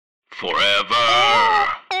Forever.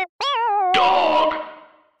 Dog.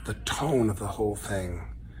 The tone of the whole thing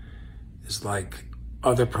is like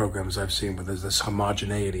other programs I've seen where there's this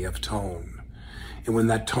homogeneity of tone. And when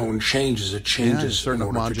that tone changes, it changes certain in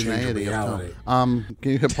order to change homogeneity reality.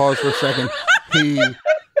 Can you hit pause for a second?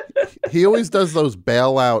 He always does those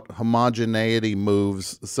bailout homogeneity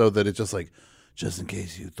moves so that it's just like, just in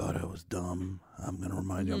case you thought I was dumb, I'm going to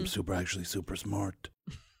remind you I'm actually super smart.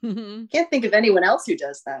 Can't think of anyone else who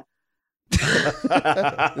does that.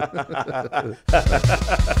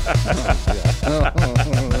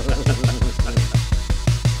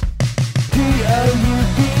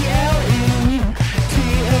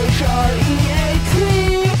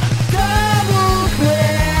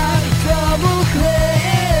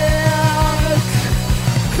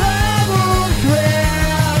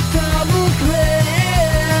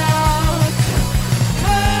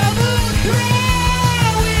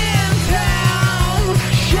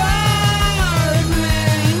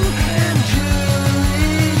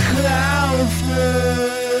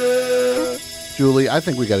 Julie, I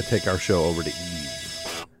think we got to take our show over to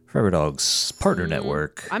Eve. Forever Dog's partner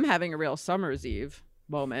network. I'm having a real summer's eve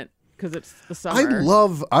moment because it's the summer.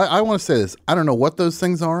 I want to say this. I don't know what those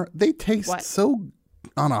things are. They taste so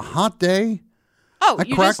on a hot day. Oh, I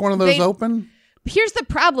crack one of those open. Here's the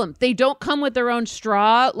problem. They don't come with their own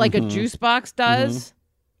straw like a juice box does.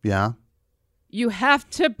 Yeah. You have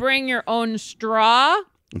to bring your own straw.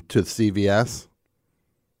 To CVS.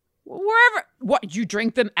 Wherever. What, you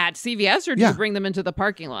drink them at CVS or do you bring them into the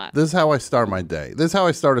parking lot? This is how I start my day. This is how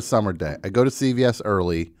I start a summer day. I go to CVS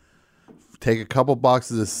early, take a couple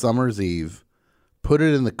boxes of Summer's Eve, put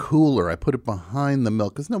it in the cooler. I put it behind the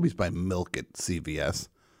milk because nobody's buying milk at CVS.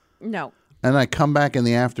 No. And I come back in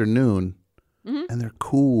the afternoon and they're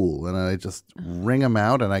cool. And I just wring them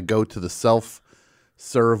out and I go to the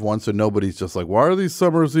self-serve one so nobody's just like, why are these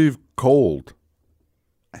Summer's Eve cold?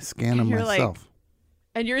 I scan them myself.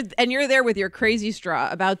 And you're there with your crazy straw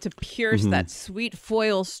about to pierce that sweet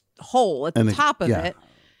foil hole at the top of it.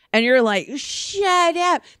 And you're like, shut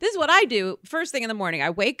up. This is what I do first thing in the morning. I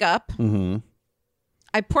wake up.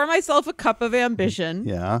 I pour myself a cup of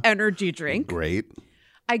Ambition energy drink. Great.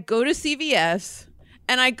 I go to CVS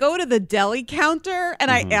and I go to the deli counter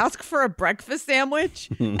and I ask for a breakfast sandwich.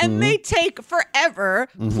 And they take forever.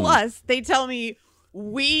 Plus, they tell me,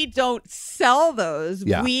 we don't sell those.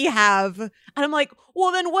 Yeah. We have, and I'm like,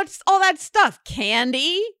 well, then what's all that stuff?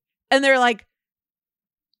 Candy? And they're like,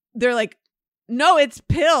 no, it's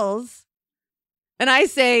pills. And I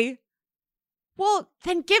say, well,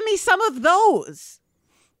 then give me some of those.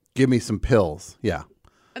 Give me some pills. Yeah.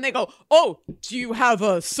 And they go, oh, do you have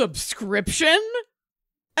a subscription?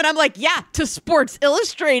 And I'm like, yeah, to Sports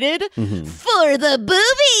Illustrated for the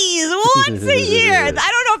boobies once a year. I don't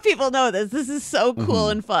know if people know this. This is so cool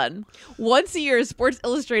and fun. Once a year, Sports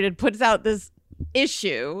Illustrated puts out this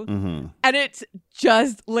issue, and it's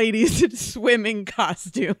just ladies in swimming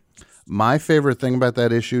costumes. My favorite thing about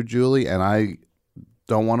that issue, Julie, and I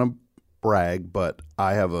don't want to brag, but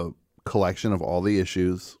I have a collection of all the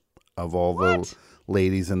issues of all the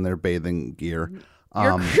ladies in their bathing gear.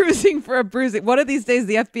 You're cruising for a bruising. One of these days,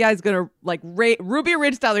 the FBI is going to, like, Ruby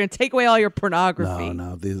Ridge style, they're going to take away all your pornography.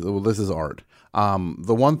 No, this is art.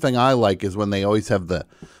 The one thing I like is when they always have the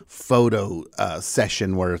photo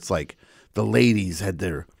session where it's like the ladies had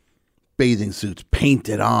their bathing suits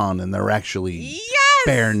painted on and they're actually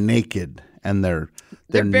bare naked. And they're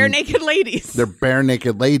bare naked ladies. They're bare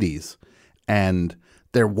naked ladies. And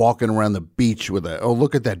they're walking around the beach with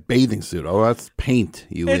look at that bathing suit. Oh, that's paint,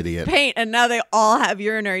 it's idiot. Paint, and now they all have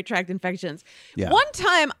urinary tract infections. Yeah. One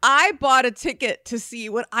time, I bought a ticket to see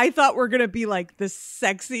what I thought were going to be like the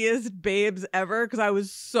sexiest babes ever because I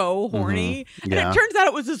was so horny. And it turns out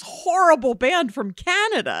it was this horrible band from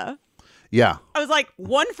Canada. Yeah. I was like,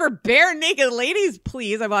 one for bare naked ladies,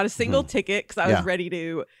 please. I bought a single ticket because I was ready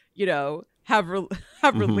to, have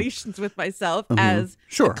relations with myself, as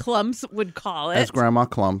the Clumps would call it. As Grandma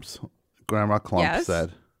Clumps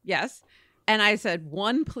said. Yes. And I said,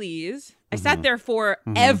 one, please. I sat there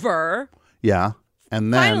forever. Yeah.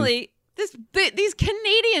 And then finally, these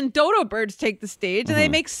Canadian dodo birds take the stage and they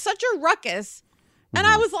make such a ruckus. And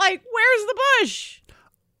I was like, where's the bush?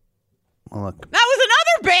 Well, look. That was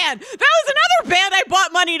another band. I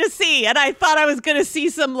bought money to see. And I thought I was going to see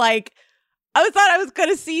some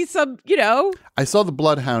I saw the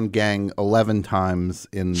Bloodhound Gang 11 times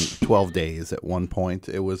in 12 days at one point.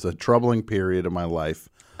 It was a troubling period of my life.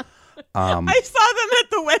 I saw them at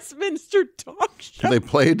the Westminster Dog Show. They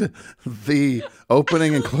played the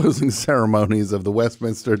opening and closing ceremonies of the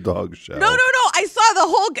Westminster Dog Show. No. I saw the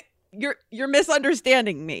whole... you're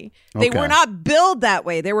misunderstanding me. They Okay. were not billed that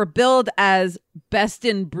way. They were billed as best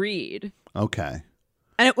in breed. Okay.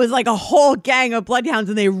 And it was like a whole gang of bloodhounds,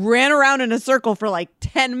 and they ran around in a circle for like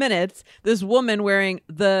 10 minutes. This woman wearing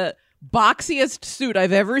the boxiest suit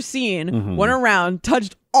I've ever seen went around,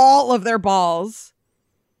 touched all of their balls,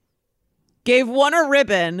 gave one a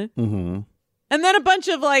ribbon, and then a bunch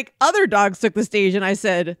of like other dogs took the stage, and I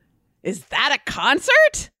said, "Is that a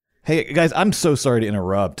concert?" Hey guys, I'm so sorry to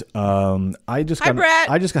interrupt. I just got Brett.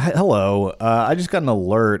 hello. I just got an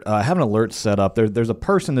alert. I have an alert set up. There's a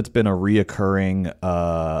person that's been a reoccurring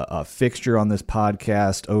fixture on this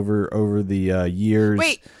podcast over the years.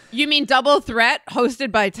 Wait, you mean Double Threat,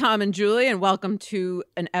 hosted by Tom and Julie, and welcome to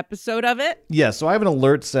an episode of it? Yeah, so I have an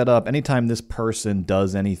alert set up. Anytime this person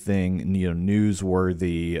does anything,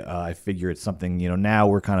 newsworthy, I figure it's something, now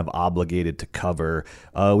we're kind of obligated to cover.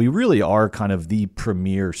 We really are kind of the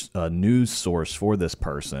premier news source for this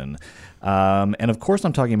person. And of course,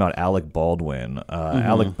 I'm talking about Alec Baldwin.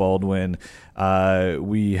 Alec Baldwin,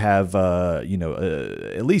 we have,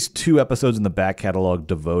 at least 2 episodes in the back catalog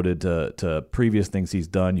devoted to previous things he's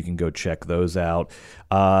done. You can go check those out.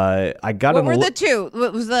 I got What were the 2?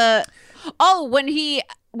 What was the... Oh, when he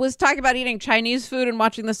was talking about eating Chinese food and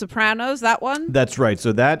watching The Sopranos, that one? That's right.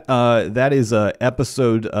 So that is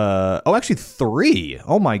episode. Actually 3.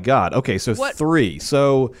 Oh my God. Okay, so What? 3.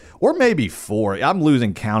 So or maybe 4. I'm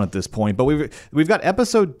losing count at this point. But we've got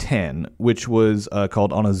episode 10, which was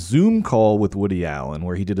called "On a Zoom Call with Woody Allen,"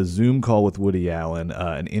 where he did a Zoom call with Woody Allen,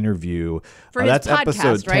 an interview For his that's podcast,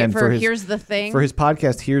 episode 10 right? For his, Here's the Thing? For his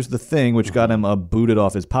podcast, Here's the Thing, which got him booted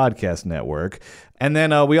off his podcast network. And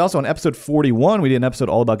then we also, on episode 41, we did an episode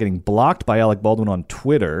all about getting blocked by Alec Baldwin on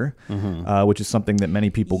Twitter, which is something that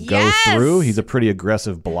many people go through. He's a pretty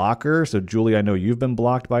aggressive blocker. So, Julie, I know you've been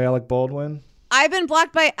blocked by Alec Baldwin. I've been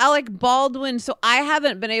blocked by Alec Baldwin, so I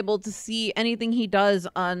haven't been able to see anything he does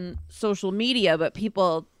on social media, but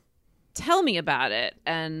people tell me about it,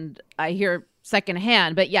 and I hear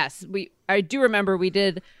secondhand. But yes, I do remember we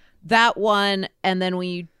did that one, and then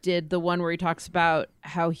we did the one where he talks about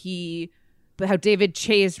how David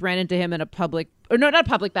Chase ran into him in a public, or no, not a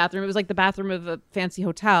public bathroom. It was like the bathroom of a fancy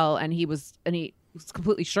hotel, and he was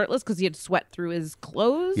completely shirtless because he had sweat through his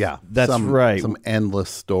clothes. Yeah, That's right. Some endless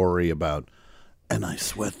story about, and I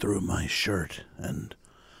sweat through my shirt, and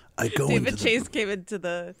I go David into Chase came into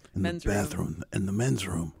the men's room. bathroom, in the men's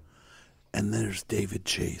room, and there's David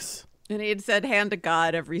Chase. And he had said, hand to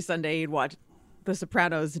God, every Sunday he'd watch The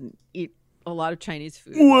Sopranos and eat a lot of Chinese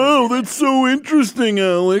food. Wow, that's so interesting,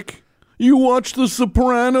 Alec. You watched The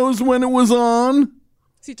Sopranos when it was on?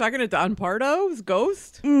 Is he talking to Don Pardo, his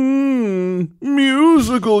ghost? Musical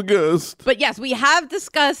guest. But yes, we have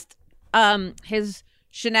discussed his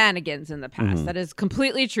shenanigans in the past. That is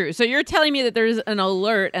completely true. So you're telling me that there's an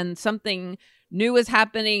alert and something new is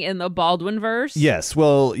happening in the Baldwin verse? Yes.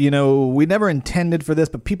 Well, we never intended for this,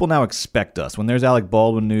 but people now expect us. When there's Alec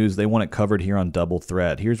Baldwin news, they want it covered here on Double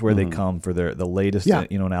Threat. Here's where they come for the latest,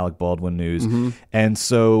 in Alec Baldwin news. And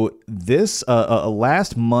so this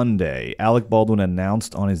last Monday, Alec Baldwin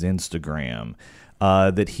announced on his Instagram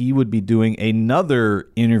that he would be doing another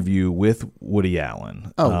interview with Woody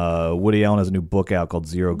Allen. Woody Allen has a new book out called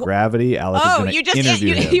Zero Gravity. Alec is going to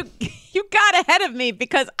interview him. You got ahead of me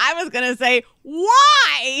because I was going to say,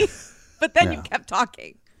 why? But then you kept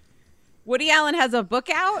talking. Woody Allen has a book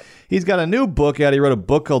out? He's got a new book out. He wrote a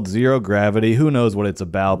book called Zero Gravity. Who knows what it's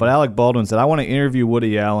about? But Alec Baldwin said, I want to interview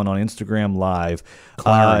Woody Allen on Instagram Live.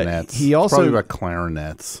 Clarinets. He also probably about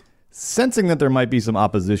clarinets. Sensing that there might be some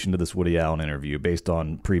opposition to this Woody Allen interview based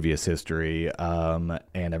on previous history and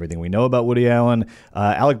everything we know about Woody Allen,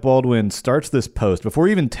 Alec Baldwin starts this post. Before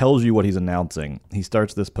he even tells you what he's announcing, he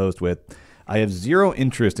starts this post with, I have zero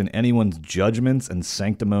interest in anyone's judgments and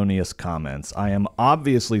sanctimonious comments. I am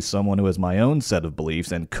obviously someone who has my own set of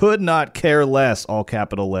beliefs and could not care less, all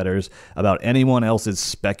capital letters, about anyone else's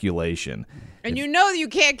speculation. And you know you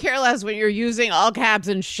can't care less when you're using all caps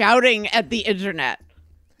and shouting at the internet.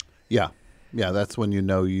 Yeah, that's when you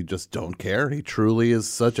know you just don't care. He truly is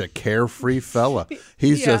such a carefree fella.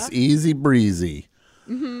 He's just easy breezy.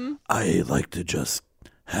 I like to just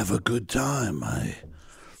have a good time.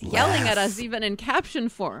 Yelling at us even in caption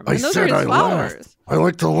form. I And those said are his I followers. laugh. I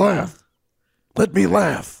like to laugh. Let me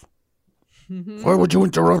laugh. Why would you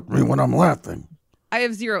interrupt me when I'm laughing? I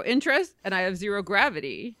have zero interest and I have zero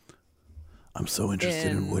gravity. I'm so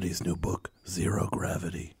interested in Woody's new book, Zero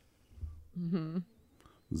Gravity.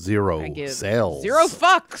 Zero sales. Zero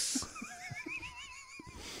fucks.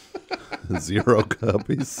 Zero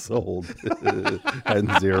copies sold. And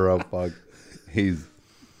zero fuck.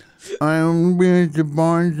 I'm at the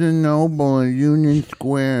Barnes & Noble at Union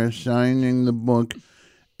Square signing the book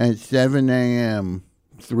at 7 a.m.,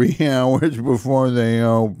 3 hours before they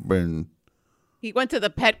open. He went to the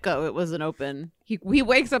Petco. It wasn't open. He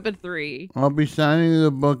wakes up at 3. I'll be signing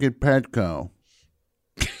the book at Petco.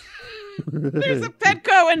 There's a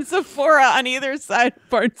Petco and Sephora on either side of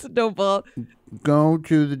Barnes & Noble. Go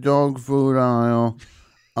to the dog food aisle.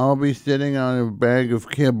 I'll be sitting on a bag of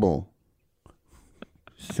kibble.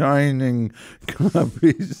 Signing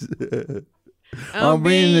copies. I'll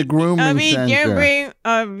be in the grooming center.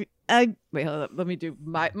 Wait, hold up. Let me do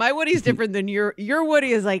my Woody's different than your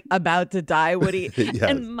Woody is like about to die Woody. Yes.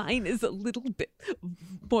 And mine is a little bit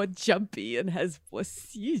more jumpy and has more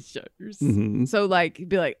seizures. Mhm. So like he'd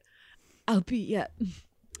be like, I'll be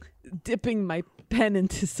dipping my pen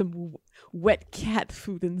into some wet cat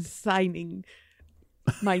food and signing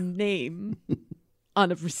my name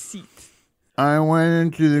on a receipt. I went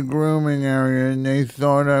into the grooming area and they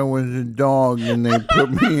thought I was a dog and they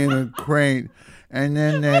put me in a crate and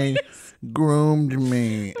then they groomed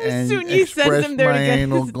me and Soon-Yi sends expressed him there my to get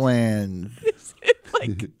anal his- glands.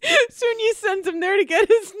 Like Soon-Yi sends him there to get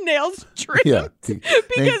his nails trimmed. Yeah. Because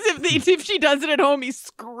if she does it at home, he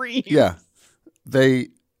screams. Yeah.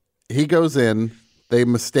 He goes in, they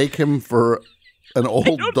mistake him for an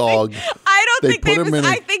old dog. I don't They think put him in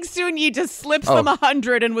I a- think Soon-Yi just slips them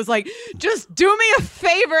 100 and was like, just do me a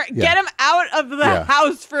favor, get him out of the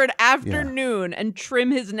house for an afternoon and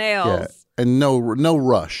trim his nails. Yeah. And no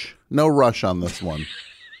rush. No rush on this one.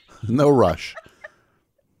 No rush.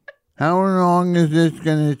 How long is this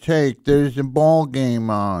going to take? There's a ball game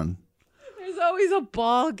on. There's always a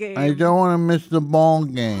ball game. I don't want to miss the ball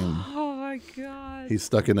game. Oh my God. He's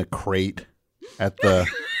stuck in a crate at the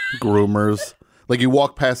groomers. Like you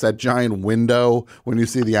walk past that giant window when you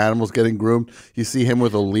see the animals getting groomed, you see him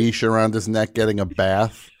with a leash around his neck getting a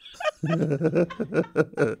bath.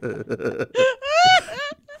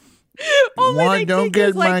 Why don't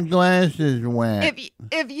get my glasses wet?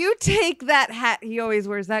 If you take that hat, he always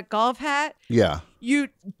wears that golf hat. Yeah. You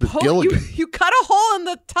Gilligan. you cut a hole in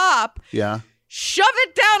the top, Yeah. shove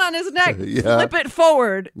it down on his neck, Yeah. flip it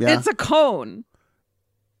forward. Yeah. It's a cone.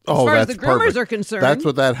 Oh, as far as that's the groomers perfect. are concerned. That's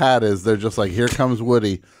what that hat is. They're just like, here comes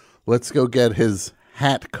Woody. Let's go get his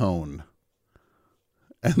hat cone.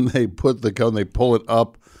 And they put the cone, they pull it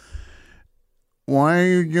up. Why are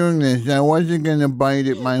you doing this? I wasn't going to bite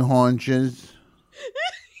at my haunches.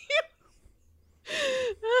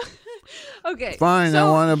 Okay. Fine, I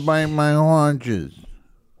want to bite my haunches.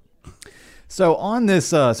 So on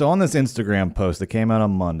this Instagram post that came out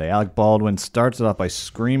on Monday, Alec Baldwin starts it off by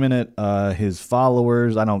screaming at his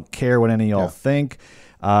followers, "I don't care what any of y'all think,"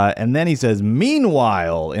 and then he says,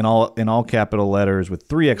 "Meanwhile," in all capital letters with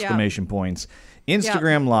 3 exclamation points.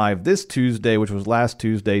 Instagram Live this Tuesday, which was last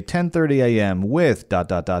Tuesday, 10:30 a.m. with ...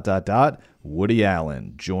 Woody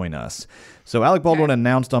Allen. Join us. So Alec Baldwin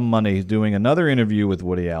announced on Monday he's doing another interview with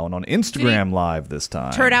Woody Allen on Instagram Live this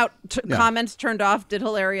time. Comments turned off. Did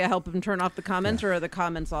Hilaria help him turn off the comments, or are the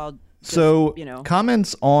comments all just,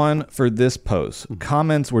 comments on for this post.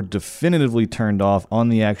 Comments were definitively turned off on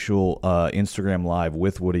the actual Instagram Live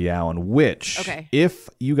with Woody Allen, which, if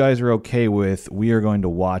you guys are okay with, we are going to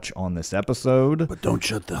watch on this episode. But don't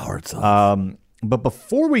shut the hearts off. But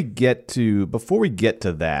before we get to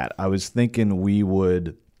that, I was thinking we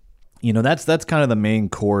would, that's kind of the main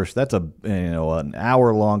course. That's an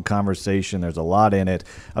hour-long conversation. There's a lot in it.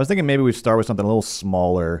 I was thinking maybe we'd start with something a little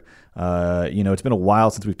smaller. It's been a while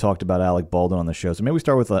since we've talked about Alec Baldwin on the show, so maybe we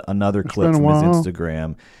start with another clip from his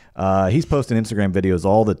Instagram. He's posting Instagram videos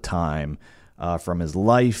all the time from his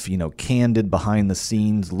life, candid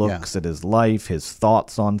behind-the-scenes looks at his life, his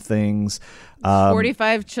thoughts on things.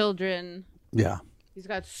 45 children. Yeah. He's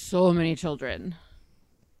got so many children.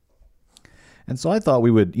 And so I thought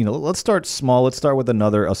we would, let's start small. Let's start with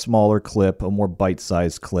a smaller clip, a more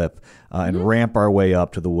bite-sized clip, and ramp our way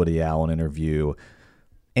up to the Woody Allen interview.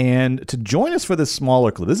 And to join us for this smaller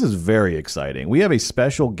clip, this is very exciting. We have a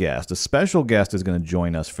special guest. A special guest is going to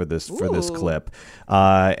join us for this clip,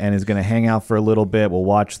 and is going to hang out for a little bit. We'll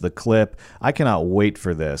watch the clip. I cannot wait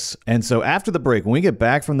for this. And so after the break, when we get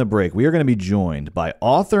back from the break, we are going to be joined by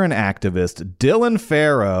author and activist Dylan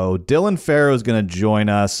Farrow. Dylan Farrow is going to join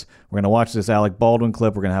us. We're going to watch this Alec Baldwin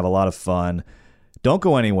clip. We're going to have a lot of fun. Don't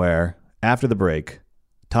go anywhere. After the break,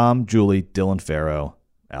 Tom, Julie, Dylan Farrow,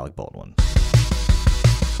 Alec Baldwin.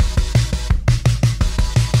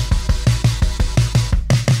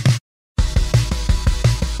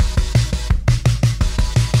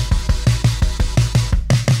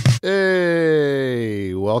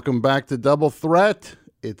 Hey, welcome back to Double Threat.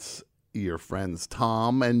 It's your friends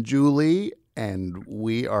Tom and Julie and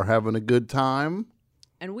we are having a good time.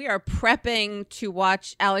 And we are prepping to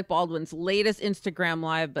watch Alec Baldwin's latest Instagram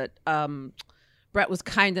live, but Brett was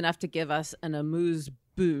kind enough to give us an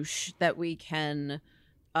amuse-bouche that we can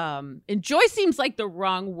enjoy. Seems like the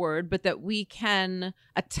wrong word, but that we can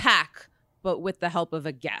attack, but with the help of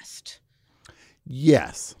a guest.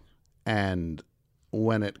 Yes. And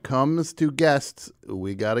when it comes to guests,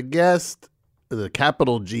 we got a guest, the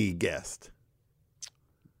capital G guest.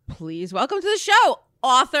 Please welcome to the show,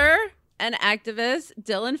 author and activist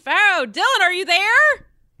Dylan Farrow. Dylan, are you there?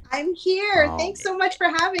 I'm here. Oh. Thanks so much for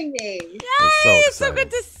having me. Yay! so It's so excited.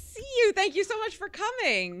 good to see you. Thank you so much for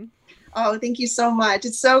coming. Oh, thank you so much.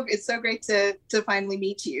 It's so great to finally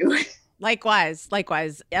meet you. Likewise.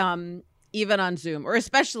 Even on Zoom, or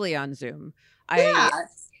especially on Zoom. Yeah.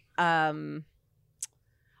 I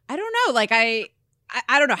don't know. Like I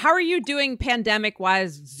don't know. How are you doing pandemic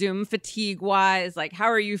wise, Zoom fatigue wise? Like, how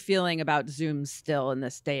are you feeling about Zoom still in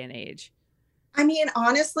this day and age? I mean,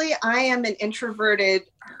 honestly, I am an introverted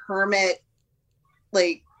hermit,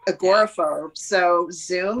 like agoraphobe. So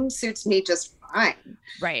Zoom suits me just fine.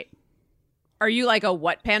 Right. Are you like a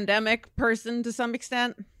what pandemic person to some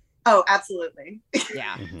extent? Oh, absolutely.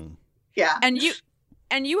 Yeah. Mhm. Yeah.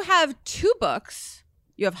 And you have 2 books.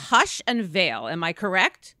 You have Hush and Veil. Am I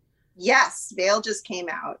correct? Yes. Veil just came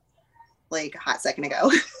out like a hot second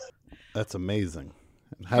ago. That's amazing.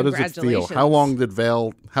 And how does it feel? Congratulations.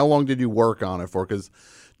 How long did you work on it for? Because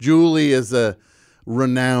Julie is a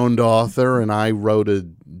renowned author, and I wrote a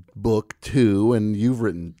book too, and you've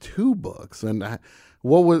written 2 books. And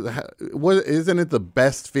isn't it the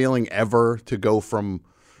best feeling ever to go from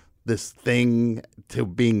this thing to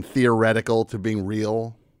being theoretical to being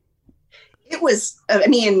real? It was, I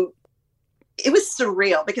mean, it was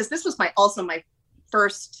surreal because this was my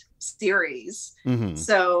first series. Mm-hmm.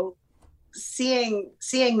 So seeing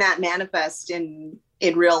that manifest in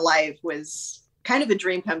real life was kind of a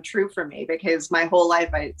dream come true for me, because my whole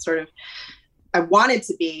life I wanted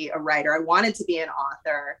to be a writer. I wanted to be an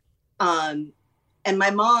author. And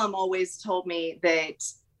my mom always told me that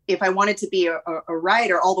if I wanted to be a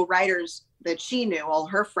writer, all the writers that she knew, all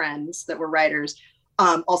her friends that were writers,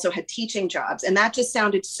 also had teaching jobs. And that just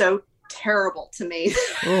sounded so terrible to me.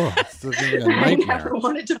 Oh, it's like a I nightmare. never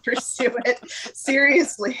wanted to pursue it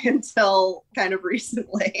seriously until kind of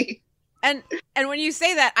recently. And when you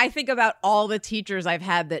say that, I think about all the teachers I've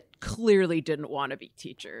had that clearly didn't want to be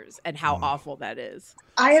teachers and how awful that is.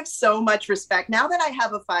 I have so much respect. Now that I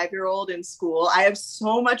have a 5-year-old in school, I have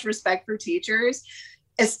so much respect for teachers,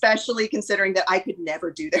 especially considering that I could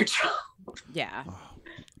never do their job. Yeah.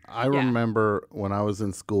 I remember when I was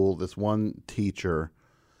in school, this one teacher,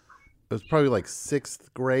 it was probably like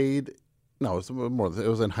 6th grade. No, it was more. It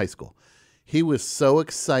was in high school. He was so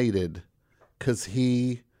excited because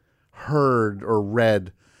he heard or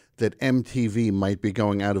read that MTV might be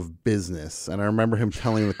going out of business. And I remember him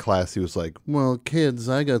telling the class, he was like, well, kids,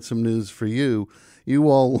 I got some news for you. You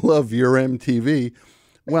all love your MTV.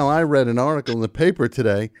 Well, I read an article in the paper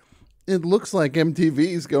today. It looks like MTV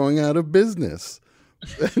is going out of business.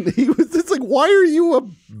 And he was just like, why are you a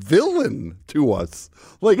villain to us?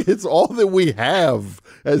 Like, it's all that we have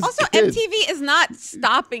as Also, kids. MTV is not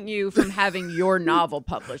stopping you from having your novel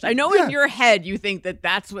published. I know in your head you think that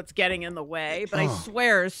that's what's getting in the way, but I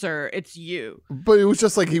swear, sir, it's you. But it was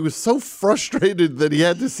just like he was so frustrated that he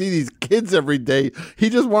had to see these kids every day. He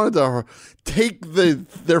just wanted to take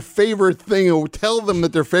their favorite thing and tell them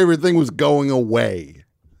that their favorite thing was going away.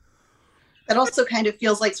 That also kind of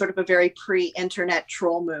feels like sort of a very pre-internet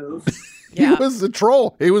troll move. Yeah. He was a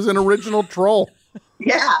troll. He was an original troll.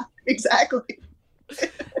 Yeah, exactly.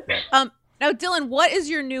 Now, Dylan, what is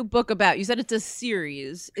your new book about? You said it's a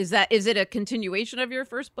series. Is it a continuation of your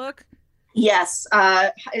first book? Yes,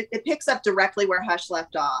 it picks up directly where Hush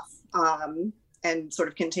left off, and sort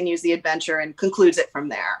of continues the adventure and concludes it from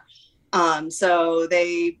there. So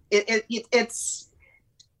it's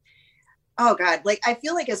oh God, like I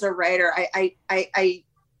feel like as a writer,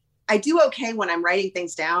 I do okay when I'm writing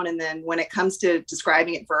things down, and then when it comes to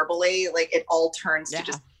describing it verbally, like it all turns to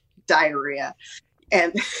just diarrhea,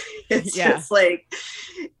 and it's just like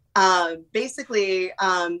basically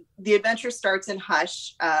the adventure starts in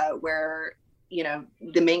Hush, where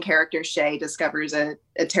the main character Shay discovers a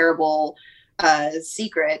terrible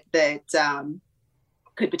secret that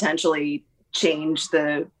could potentially change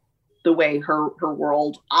the way her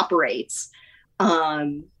world operates.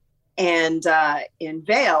 And in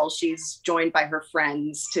Veil, she's joined by her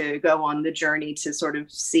friends to go on the journey to sort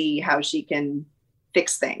of see how she can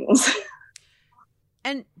fix things.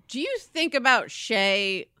 And do you think about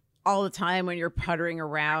Shay all the time when you're puttering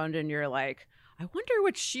around and you're like, I wonder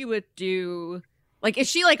what she would do. Like, is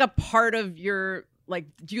she like a part of your, like,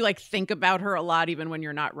 do you like think about her a lot even when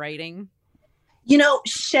you're not writing? You know,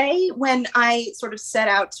 Shay, when I sort of set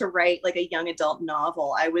out to write like a young adult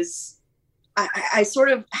novel, I sort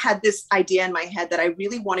of had this idea in my head that I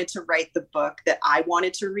really wanted to write the book that I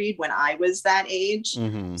wanted to read when I was that age.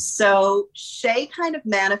 Mm-hmm. So Shay kind of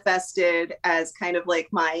manifested as kind of like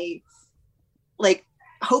my like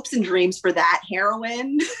hopes and dreams for that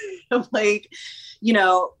heroine of like, you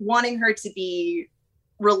know, wanting her to be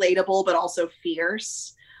relatable, but also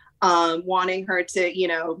fierce, wanting her to, you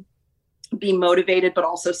know, be motivated, but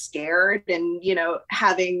also scared, and, you know,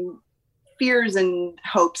 having fears and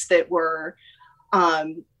hopes that were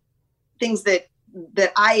things that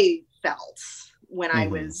I felt when I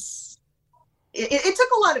was, it took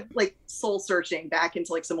a lot of like soul searching back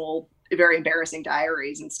into like some old, very embarrassing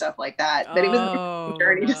diaries and stuff like that. That it was a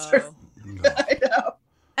journey to sort of, I know.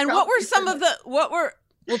 And what were some of the,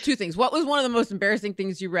 well, two things. What was one of the most embarrassing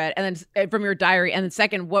things you read, and then from your diary? And then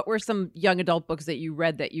second, what were some young adult books that you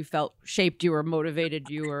read that you felt shaped you or motivated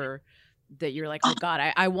you, or that you're like, oh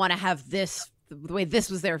God, I want to have this, the way this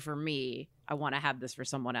was there for me, I want to have this for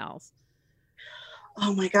someone else?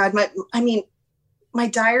 Oh my God. My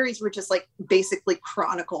diaries were just like basically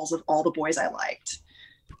chronicles of all the boys I liked.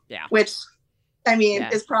 Yeah. Which, I mean,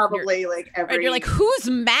 is probably like every... Right, you're like, who's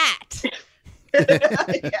Matt? Yeah,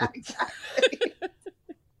 exactly.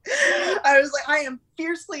 I was like, I am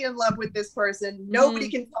fiercely in love with this person. Nobody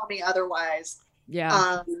can tell me otherwise.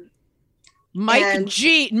 Yeah. Mike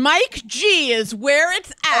G is where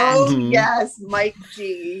it's at. Oh yes, Mike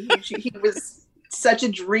G. He was such a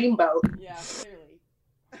dreamboat. Yeah, clearly.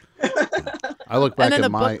 I look back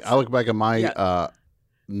at my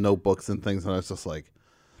notebooks and things, and I was just like,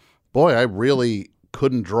 boy, I really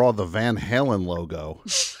couldn't draw the Van Halen logo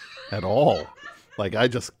at all. Like, I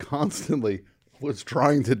just constantly was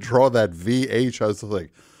trying to draw that VH. I was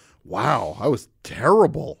like, wow, I was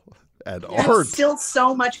terrible at art. It's still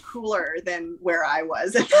so much cooler than where I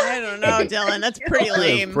was. I don't know, Dylan. That's pretty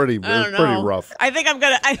lame. It was pretty rough. I think I'm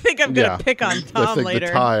gonna pick on Tom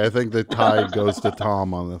later. I think the tie goes to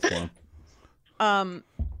Tom on this one.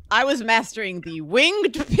 I was mastering the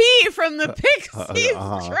Winged Pea from the Pixies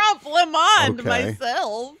Trompe Le Monde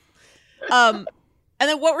myself. And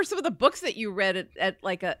then what were some of the books that you read at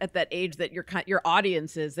that age that your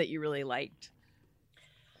audiences that you really liked?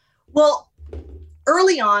 Well,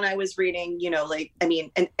 early on, I was reading, you know, like, I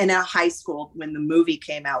mean, in high school when the movie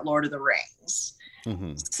came out, Lord of the Rings.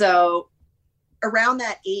 Mm-hmm. So around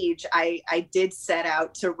that age, I did set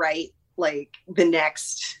out to write like the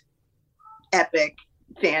next epic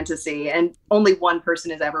fantasy, and only one person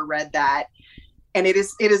has ever read that. And it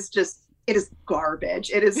is garbage.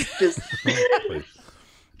 It is just,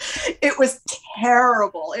 it was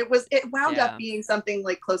terrible. It wound up being something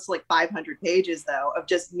like close to like 500 pages though, of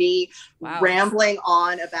just me rambling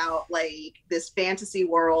on about like this fantasy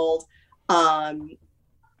world. I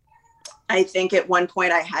think at one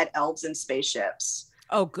point I had elves and spaceships.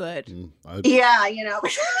 Oh, good. Yeah, you know.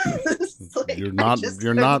 Like, you're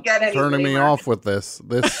not turning me off with this.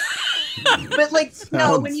 But like,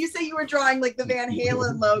 no, when you say you were drawing like the Van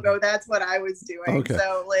Halen logo, that's what I was doing. Okay.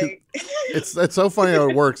 So like, it's so funny how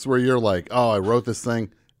it works where you're like, oh, I wrote this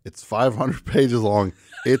thing. It's 500 pages long.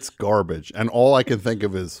 It's garbage. And all I can think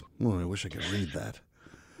of is, I wish I could read that.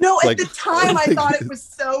 No, at the time I thought it was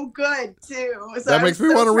so good too. So that makes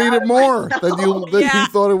me want to read it more than you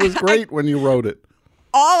thought it was great when you wrote it.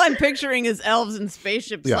 All I'm picturing is elves and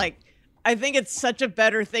spaceships. Yeah. Like, I think it's such a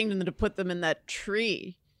better thing than to put them in that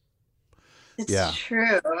tree. It's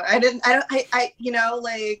true. You know,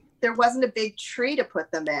 like there wasn't a big tree to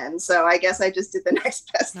put them in. So I guess I just did the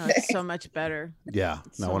next best thing. It's so much better. Yeah.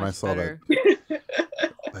 When I saw that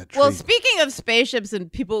well, speaking of spaceships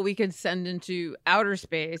and people we could send into outer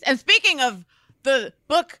space, and speaking of the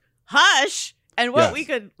book Hush and what we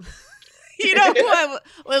could, you know, who I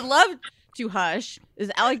would love to hush is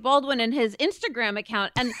Alec Baldwin and his Instagram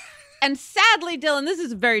account. And sadly, Dylan, this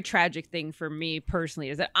is a very tragic thing for me personally,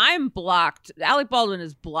 is that I'm blocked. Alec Baldwin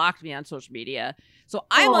has blocked me on social media. So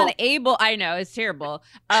I'm unable, I know, it's terrible.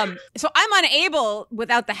 So I'm unable,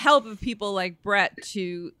 without the help of people like Brett,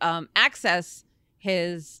 to access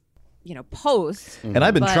his, you know, posts. And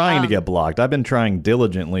I've been trying to get blocked. I've been trying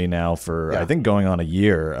diligently now for, I think, going on a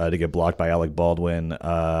year to get blocked by Alec Baldwin.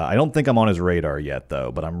 I don't think I'm on his radar yet,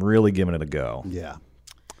 though, but I'm really giving it a go. Yeah.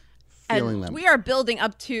 And we are building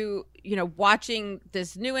up to, you know, watching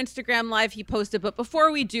this new Instagram live he posted. But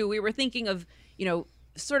before we do, we were thinking of, you know,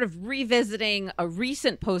 sort of revisiting a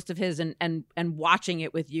recent post of his and watching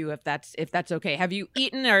it with you, if that's okay. Have you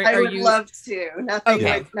eaten or I are would you love to. Nothing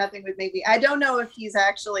Okay. nothing would make me. I don't know if he's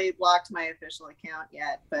actually blocked my official account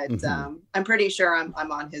yet, but I'm pretty sure I'm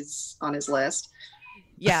on his list.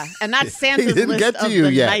 Yeah, and that's He Santa's didn't list get to of you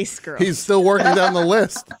the yet. nice girls. He's still working down the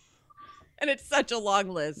list. And it's such a long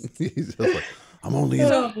list. He's just like, I'm only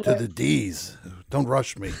to the D's. Don't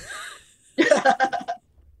rush me.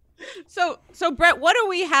 So Brett, what do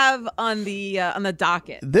we have on the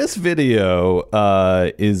docket? This video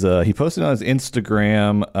is he posted on his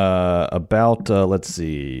Instagram about let's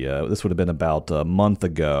see, this would have been about a month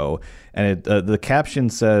ago, and the caption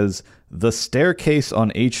says "The Staircase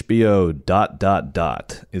on HBO ...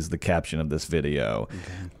 is the caption of this video.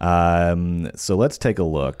 Okay. So let's take a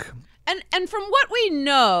look. And from what we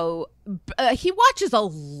know, he watches a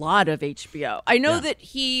lot of HBO. I know that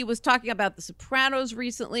he was talking about The Sopranos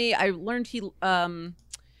recently. I learned he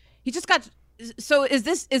just got. So is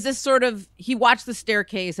this sort of he watched The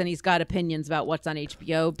Staircase and he's got opinions about what's on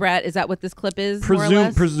HBO? Brett, is that what this clip is? more or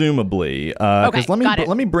less? Presumably. Okay, got it.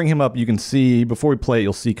 Let me bring him up. You can see before we play it,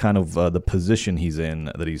 you'll see kind of the position he's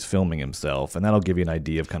in that he's filming himself, and that'll give you an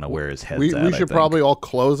idea of kind of where his head's at. We should probably all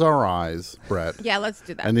close our eyes, Brett. Yeah, let's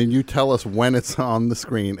do that. And then you tell us when it's on the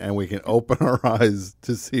screen, and we can open our eyes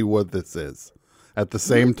to see what this is at the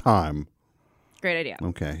same time. Great idea.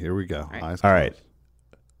 Okay, here we go. right. Eyes All closed. right.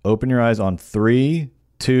 Open your eyes on 3,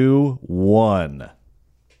 2, 1.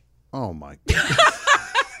 Oh my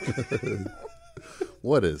God.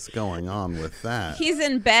 What is going on with that? He's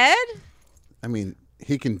in bed. I mean,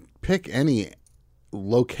 he can pick any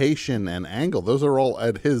location and angle. Those are all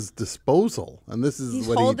at his disposal. And this is He's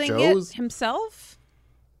what holding he chose. it himself.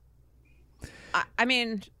 I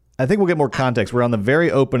mean, I think we'll get more context. We're on the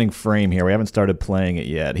very opening frame here. We haven't started playing it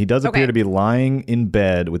yet. He does appear Okay. to be lying in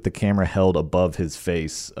bed with the camera held above his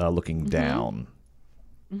face, looking down.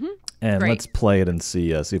 And Great. let's play it and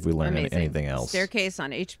see if we learn amazing. anything else. Staircase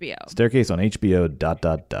on HBO. Staircase on HBO ...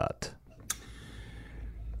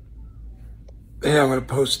 Yeah, I'm going to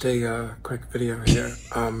post a quick video here.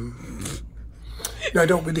 I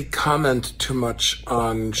don't really comment too much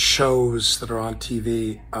on shows that are on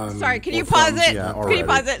TV. Sorry, can you or pause films. it? Yeah, Can you already.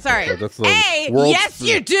 pause it? Sorry. Okay, that's the A, world's- yes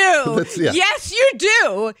you do. That's- yeah. Yes you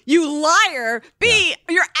do. You liar. B,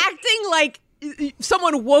 you're acting like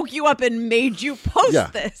someone woke you up and made you post Yeah,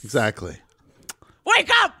 this. exactly. Wake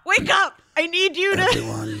up! Wake up! I need you to.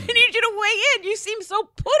 Everyone. I need you to weigh in. You seem so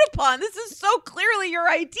put upon. This is so clearly your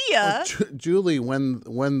idea. Julie, when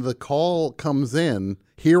the call comes in,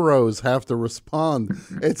 heroes have to respond.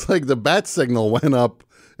 It's like the bat signal went up.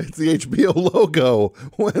 It's the HBO logo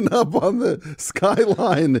went up on the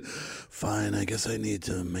skyline. Fine, I guess I need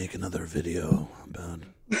to make another video about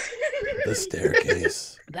the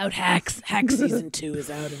staircase. About Hacks. Hacks season 2 is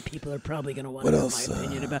out, and people are probably going to want What to know else, my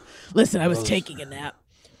opinion about. Listen, I was else? taking a nap.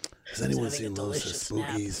 Has anyone having a seen those delicious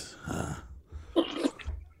nap. spookies?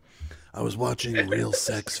 I was watching Real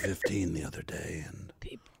Sex 15 the other day, and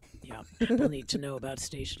People need to know about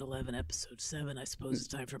Station 11, Episode 7. I suppose it's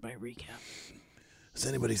time for my recap. has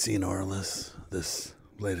anybody seen Orlis? This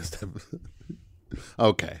latest episode.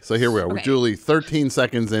 Okay, so here we are. We're Okay. Julie, 13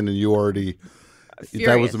 seconds in, and you already. That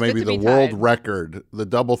Furious. was maybe Good to the be world tied. record, the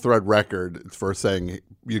double thread record for saying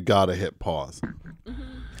you gotta hit pause.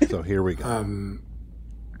 So here we go.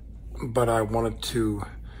 But I wanted to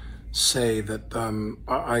say that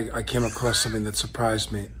I came across something that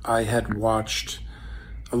surprised me. I had watched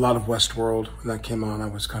a lot of Westworld when that came on. I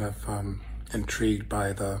was kind of intrigued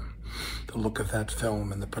by the look of that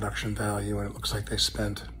film and the production value, and it looks like they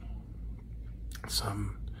spent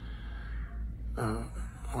some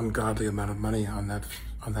ungodly amount of money on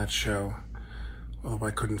that show. Although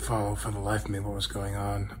I couldn't follow for the life of me what was going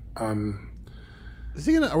on. Is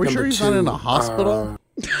he are we number sure he's not in a two, hospital?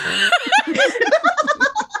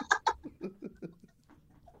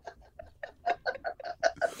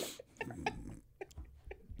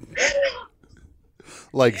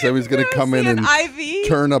 Like somebody's gonna come in See an and IV?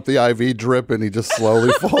 turn up the IV drip, and he just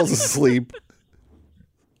slowly falls asleep.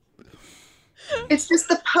 It's just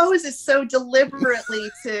the pose is so deliberately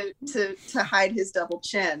to hide his double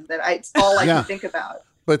chin that it's all I Yeah. can think about.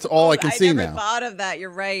 But it's all I can see never now. thought of that. You're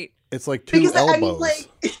right. It's like two Because elbows. I mean, like,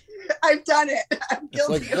 I've done it. I'm It's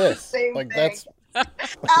guilty like of this. the same Like thing.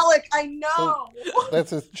 Alec, I know.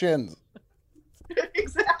 that's his chin.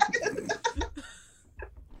 Exactly.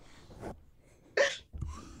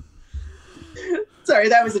 Sorry,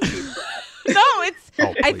 that was a cheap shot. No, it's. Oh,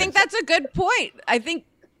 I please. think that's a good point. I think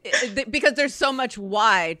because there's so much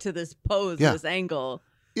why to this pose, Yeah. this angle.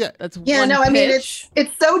 Yeah. That's Yeah, one no, I mean pitch.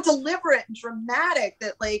 it's so deliberate and dramatic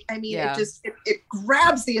that Yeah. it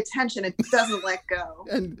grabs the attention. It doesn't let go.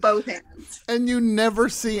 And- Both hands. And you never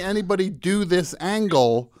see anybody do this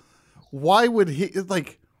angle. Why would he,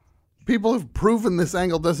 like, people have proven this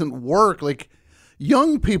angle doesn't work. Like,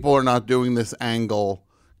 young people are not doing this angle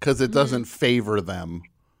because it doesn't favor them.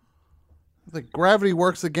 Like, gravity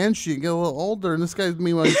works against you. You get a little older, and this guy,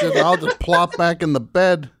 meanwhile, he says, I'll just plop back in the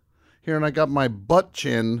bed here, and I got my butt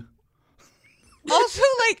chin. Also,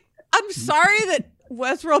 like, I'm sorry that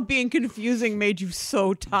Westworld being confusing made you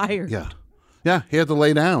so tired. Yeah. Yeah, he had to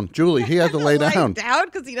lay down. Julie, he had to lay down. Down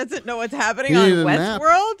because he doesn't know what's happening He on needed a nap.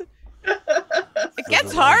 Westworld. It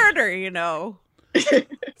gets harder, you know.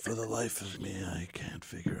 For the life of me, I can't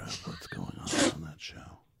figure out what's going on that show.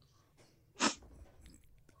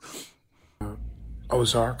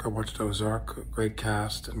 Ozark. I watched Ozark. Great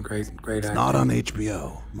cast and great acting. Not on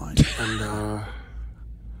HBO, mind you.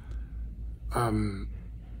 And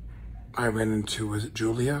I ran into, was it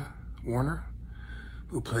Julia Warner,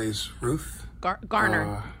 who plays Ruth,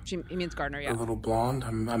 Garner. He means Garner, the yeah. little blonde.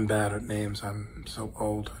 I'm bad at names. I'm so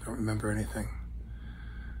old. I don't remember anything.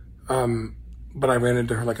 But I ran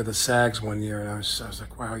into her like at the SAGs one year, and I was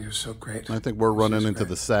like, wow, you're so great. I think we're running She's into great.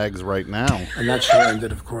 the SAGs right now. And that show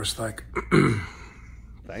ended, of course, like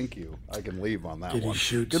Thank you. I can leave on that Did he one.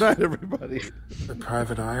 shoot? Good night, everybody. the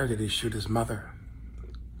private eye, or did he shoot his mother?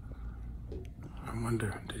 I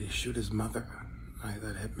wonder, did he shoot his mother?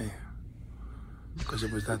 That hit me. Because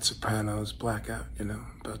it was that Sopranos blackout, you know.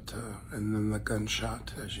 But, and then the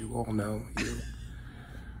gunshot, as you all know.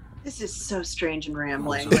 This is so strange and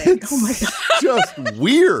rambling. Ozark. Like, oh my god. Just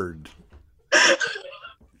weird.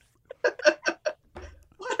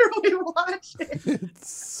 What are we watching?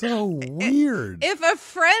 It's so weird. If a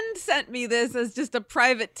friend sent me this as just a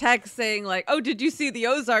private text saying, like, oh, did you see the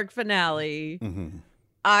Ozark finale? Mm-hmm.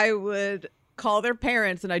 I would call their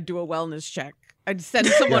parents and I'd do a wellness check. I'd send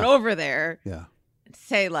someone over there Yeah. and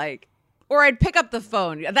say, like, or I'd pick up the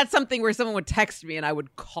phone. That's something where someone would text me and I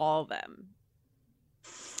would call them.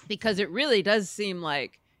 Because it really does seem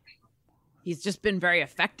like he's just been very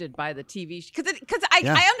affected by the TV. Because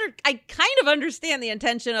I kind of understand the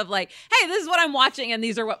intention of like, hey, this is what I'm watching and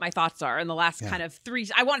these are what my thoughts are in the last kind of 3.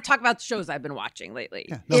 I want to talk about the shows I've been watching lately.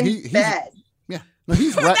 Yeah. No, In bed. Yeah. No,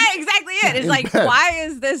 he's Well, right. that's exactly it. It's in like, bed. why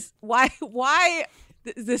is this? Why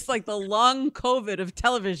is this like the long COVID of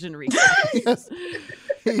television recap?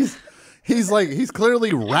 Yes. He's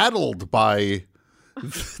clearly rattled by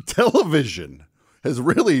television. Has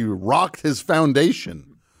really rocked his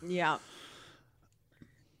foundation. Yeah. I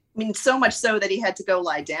mean, so much so that he had to go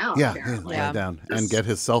lie down. Yeah, apparently. lie down and get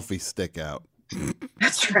his selfie stick out.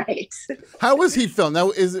 That's right. How is he filmed?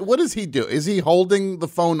 Now, what does he do? Is he holding the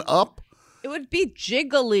phone up? It would be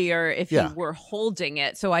jigglier if Yeah. he were holding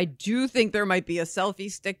it. So I do think there might be a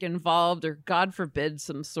selfie stick involved, or God forbid,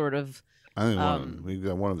 some sort of. I think we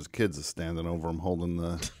got one of his kids is standing over him holding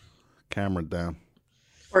the camera down.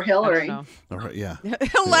 Or I Hillary. don't All right, yeah.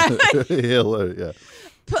 know. Hillary, yeah.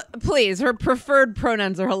 Please, her preferred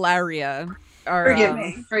pronouns are Hilaria. Forgive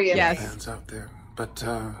me. Forgive yes. me. Fans out there. But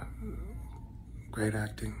great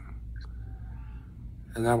acting.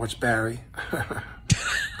 And I watch Barry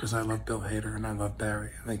because I love Bill Hader and I love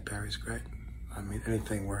Barry. I think Barry's great. I mean,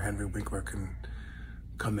 anything where Henry Winkler can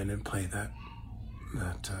come in and play that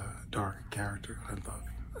dark character, I love.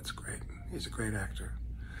 That's great. He's a great actor.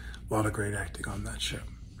 A lot of great acting on that show.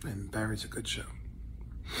 And Barry's a good show.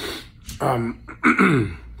 I'll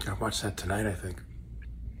watch that tonight, I think.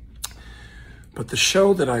 But the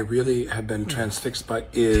show that I really have been transfixed by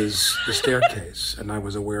is The Staircase. And I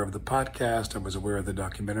was aware of the podcast. I was aware of the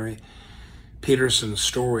documentary. Peterson's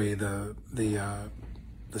story, the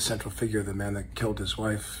central figure, the man that killed his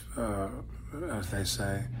wife, as they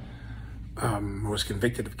say, was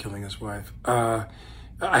convicted of killing his wife. I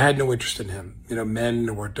had no interest in him. You know, men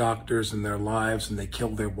who were doctors in their lives and they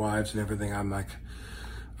killed their wives and everything. I'm like,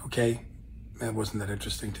 okay, that wasn't that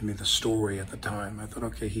interesting to me, the story at the time. I thought,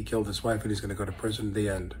 okay, he killed his wife and he's going to go to prison, the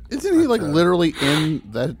end. Isn't he like literally in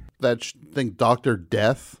that thing, Dr.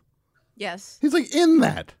 Death? Yes. He's like in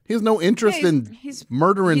that. He has no interest in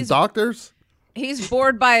murdering doctors. He's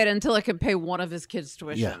bored by it until it can pay one of his kids'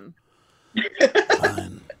 tuition.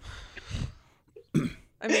 Fine.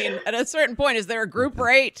 I mean, at a certain point, is there a group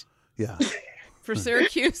rate Yeah. for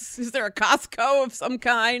Syracuse? Is there a Costco of some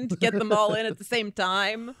kind to get them all in at the same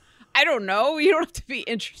time? I don't know. You don't have to be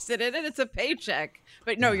interested in it. It's a paycheck.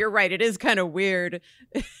 But no, you're right. It is kind of weird.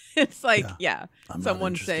 It's like, I'm not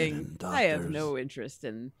someone interested saying, in I have doctors." no interest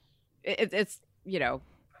in it's, you know,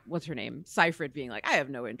 what's her name? Seifert being like, I have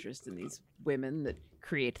no interest in these women that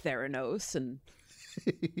create Theranos and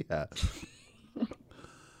Yeah.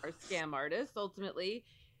 Or scam artist, ultimately.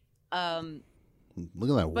 Look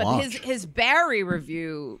at that But watch. his Barry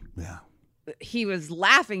review, Yeah. he was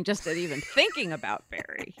laughing just at even thinking about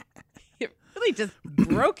Barry. It really just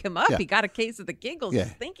broke him up. Yeah. He got a case of the giggles Yeah.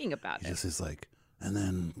 just thinking about He it. just is like, and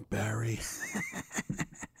then Barry.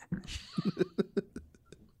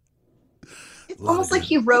 It's almost like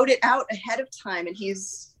he wrote it out ahead of time and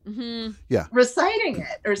he's reciting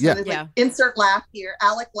it or something. Yeah. Like, insert laugh here.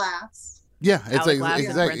 Alec laughs. Yeah, it's Alec like Glass in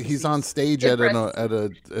exactly. He's on stage In at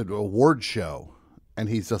an award show, and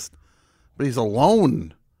he's just, but he's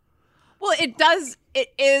alone. Well, it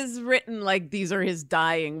is written like these are his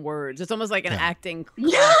dying words. It's almost like an acting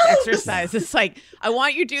class Yes! exercise. It's like, I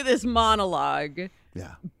want you to do this monologue,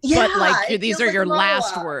 Yeah, Yeah, but like it these feels are like your a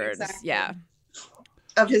last monologue, words. exactly. Yeah.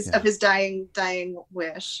 Of his dying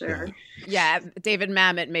wish or Yeah. David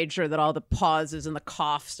Mamet made sure that all the pauses and the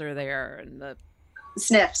coughs are there and the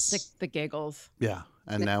sniffs. the giggles. yeah,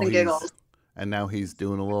 and The now giggles. he's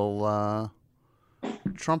doing a little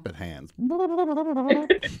trumpet hands.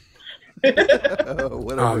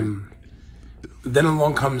 Whatever. Then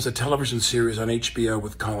along comes a television series on HBO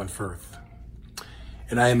with Colin Firth.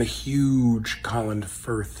 And I am a huge Colin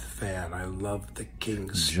Firth fan. I love The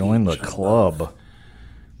King's Join the Speech. I club. love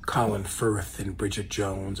Colin Firth and Bridget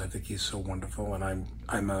Jones. I think he's so wonderful, and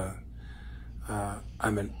I'm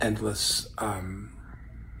an endless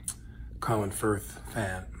Colin Firth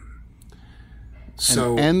fan.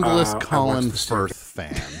 So An endless I watched Colin the series. Firth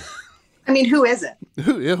fan. I mean, who isn't?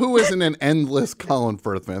 Who isn't an endless Colin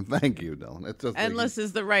Firth fan? Thank you, Dylan. It's just Endless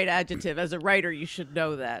is the right adjective. As a writer, you should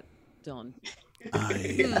know that, Dylan.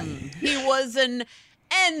 He was an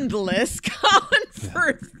endless Colin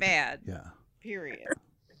Firth fan. yeah. Period.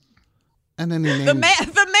 And then he named The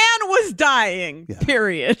man was dying. Yeah.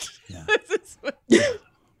 Period. Yeah. This is what-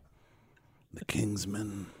 the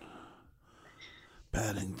Kingsman,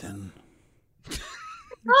 Paddington.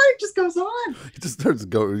 Oh, it just goes on. He just starts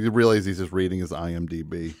go. You realize he's just reading his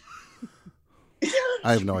IMDb.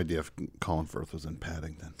 I have no idea if Colin Firth was in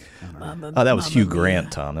Paddington. I don't know. Oh, that was Hugh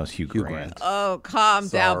Grant, Tom. That was Hugh Hugh Grant. Oh, calm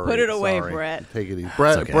down. Put it away, Sorry. Brett. Take it easy.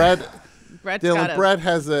 Brett, okay. Brett's Dylan, got Brett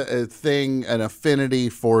has a thing, an affinity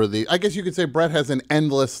for the. I guess you could say Brett has an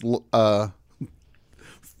endless.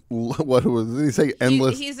 What did he say?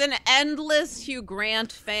 Endless. He's an endless Hugh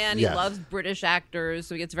Grant fan. He Yes. loves British actors,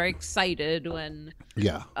 so he gets very excited when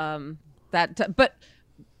Yeah.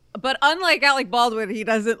 But unlike Alec Baldwin, he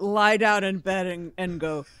doesn't lie down in bed and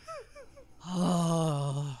go,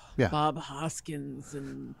 oh, Yeah. Bob Hoskins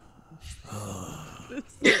and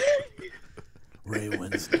Ray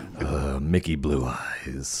Winston. Mickey Blue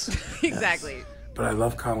Eyes. exactly. But I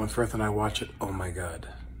love Colin Firth, and I watch it. Oh my God.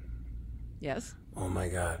 Yes. Oh my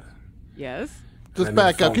God. Yes. Just I made a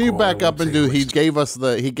back up. phone Can you call. back I up won't and say do? which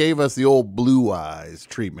He gave us the old blue eyes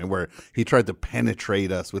treatment where he tried to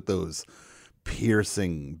penetrate us with those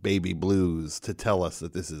piercing baby blues to tell us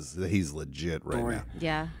that that he's legit right Boy. now.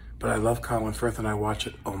 Yeah. But I love Colin Firth, and I watch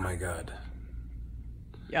it. Oh my God.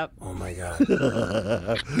 Yep. Oh my God.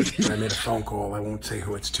 And I made a phone call. I won't say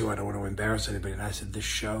who it's to. I don't want to embarrass anybody. And I said, this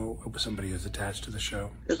show, it was somebody who's attached to the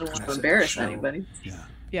show. Doesn't And want I to said, embarrass "This show anybody.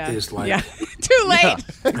 Yeah. Is like, yeah. Too late.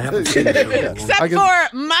 I haven't seen the show in a long Except time.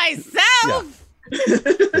 for myself.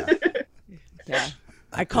 Yeah.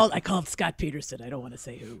 I called Scott Peterson. I don't want to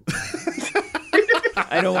say who.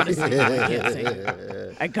 I don't want to say who. I can't say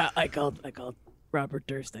who. I called Robert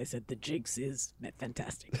Durst. I said the Jinx is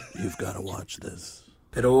fantastic. You've got to watch this.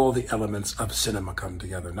 That all the elements of cinema come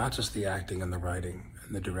together, not just the acting and the writing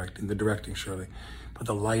and the directing surely, but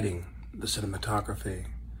the lighting, the cinematography,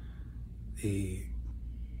 the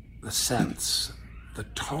sets, the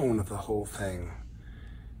tone of the whole thing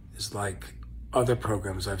is like other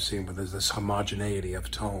programs I've seen where there's this homogeneity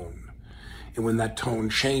of tone. And when that tone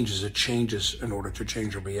changes, it changes in order to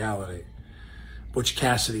change a reality. Butch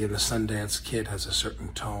Cassidy and the Sundance Kid has a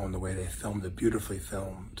certain tone, the way they filmed it, beautifully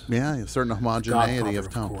filmed. Yeah, a certain homogeneity Godfather, of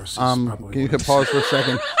of tone. course, is probably Can you what it's- pause for a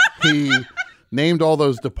second? He named all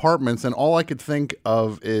those departments, and all I could think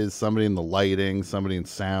of is somebody in the lighting, somebody in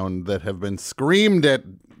sound that have been screamed at,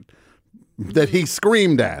 that he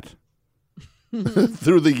screamed at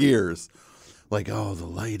through the years. Like, oh, the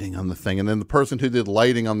lighting on the thing. And then the person who did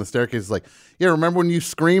lighting on the staircase is like, yeah, remember when you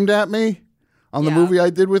screamed at me on the Yeah. movie I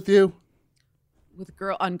did with you? With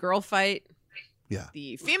Girl Fight, Yeah.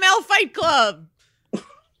 the Female Fight Club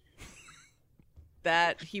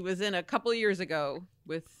that he was in a couple years ago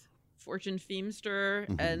with Fortune Feimster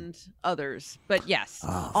and others. But yes,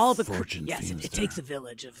 All the Fortune yes, it Feimster. takes a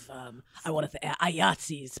village of I want to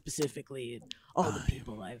IATSE specifically, and all the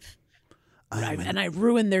people I've and I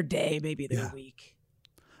ruined their day, maybe their week.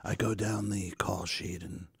 I go down the call sheet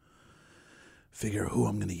and figure who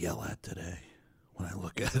I'm going to yell at today when I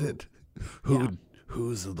look at it.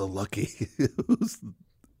 Who's the lucky?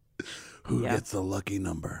 Who gets the lucky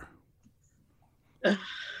number?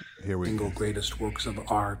 Here we Single go. greatest works of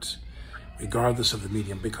art, regardless of the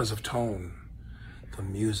medium, because of tone, the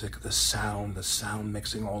music, the sound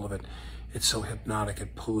mixing, all of it. It's so hypnotic.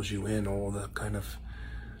 It pulls you in. All the kind of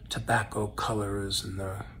tobacco colors and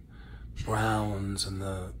the browns and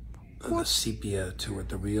the sepia to it.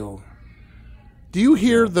 The real. Do you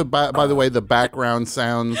hear by the way, the background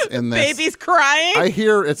sounds in this? Baby's crying. I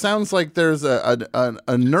hear it sounds like there's a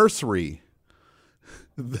nursery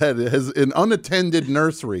that has an unattended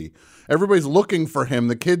nursery. Everybody's looking for him.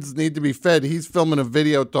 The kids need to be fed. He's filming a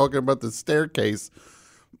video talking about the staircase.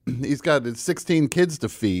 He's got 16 kids to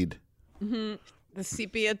feed. The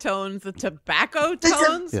sepia tones, the tobacco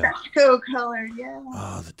tones. The tobacco color, yeah.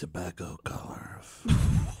 Oh, the tobacco color.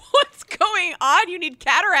 What's going on? You need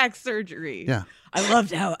cataract surgery. Yeah. I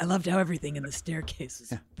loved how everything in the staircase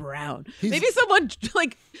was brown. Maybe someone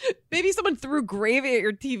threw gravy at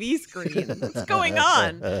your TV screen. What's going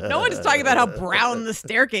on? No one's talking about how brown the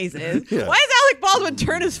staircase is. Yeah. Why does Alec Baldwin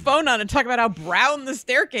turn his phone on and talk about how brown the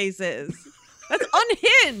staircase is? That's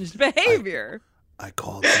unhinged behavior. I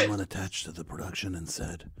called someone attached to the production and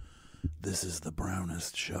said, "This is the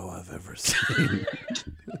brownest show I've ever seen."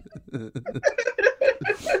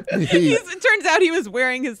 It turns out he was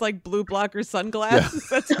wearing his like blue blocker sunglasses.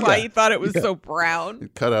 Yeah. That's why he thought it was so brown.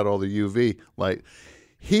 Cut out all the UV light.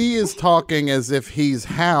 He is talking as if he's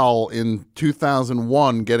Hal in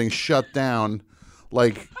 2001 getting shut down.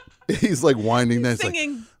 Like he's like winding down. He's like,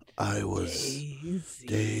 Singing. I was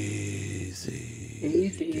Daisy.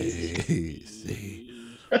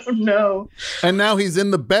 Oh no. And now he's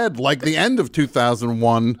in the bed like the end of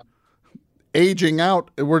 2001, aging out.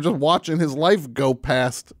 And we're just watching his life go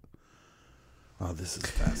past. Oh, this is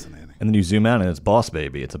fascinating. And then you zoom out and it's Boss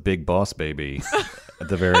Baby. It's a big Boss Baby at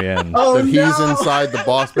the very end. Oh That he's no. inside the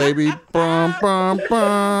Boss Baby. Bum, bum,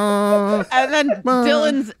 bum. And then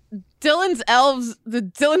Dylan's elves, the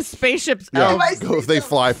Dylan spaceship's Yeah, elves go if they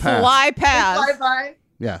fly past. fly past. Bye bye.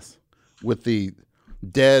 Yes, with the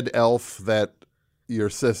dead elf that your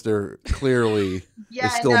sister clearly Yeah,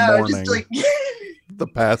 is still I know. mourning Just like the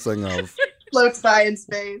passing of. floats by in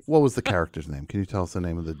space. What was the character's name? Can you tell us the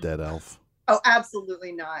name of the dead elf? Oh,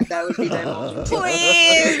 absolutely not. That would be divulging.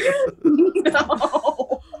 Please.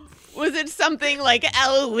 No. Was it something like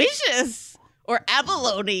Aloysius or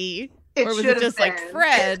Abalone? It Or was should it have just like been.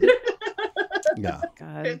 Fred? Yeah.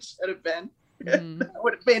 God. It should have been. Mhm. That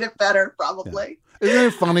would have made it better, probably. Isn't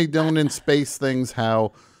it funny, Dylan, in space things,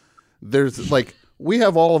 how there's like, we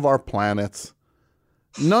have all of our planets.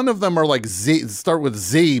 None of them are like Z, start with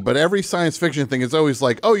Z, but every science fiction thing is always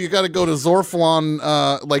like, oh, you got to go to Zorflon.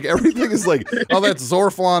 Like everything is like, oh, that's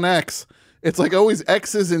Zorflon X. It's like always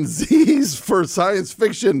X's and Z's for science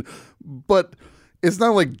fiction, but it's not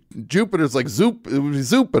like Jupiter's like it would be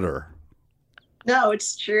Jupiter. No,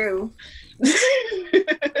 it's true.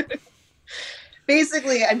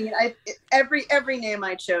 Basically, I mean, every name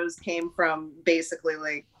I chose came from basically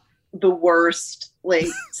like the worst like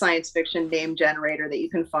science fiction name generator that you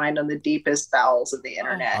can find on the deepest bowels of the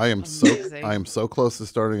internet. I am Amazing. so close to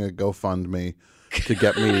starting a GoFundMe to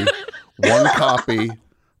get me one copy.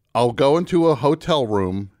 I'll go into a hotel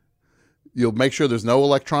room. You'll make sure there's no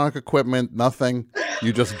electronic equipment, nothing.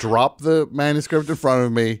 You just drop the manuscript in front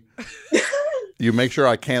of me. You make sure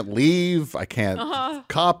I can't leave. I can't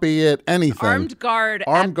copy it, anything. Armed guard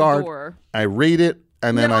Armed at guard. the door. I read it,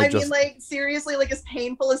 and then No, I I just... mean, like, seriously, like, as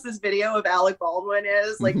painful as this video of Alec Baldwin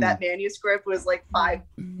is, like, that manuscript was, like, 5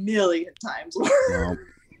 million times worse. Well,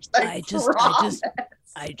 I promise.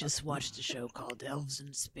 I just watched a show called Elves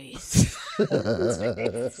in Space.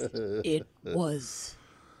 It was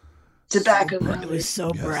Tobacco. it was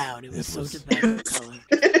so Yes, brown. It was it so was. tobacco colored.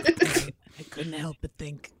 I couldn't help but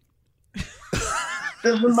think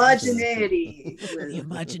The homogeneity. the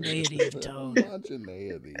homogeneity of tone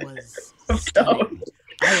Homogeneity. was stunning.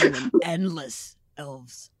 I am an endless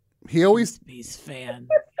Elves He always Space fan.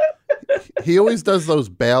 does those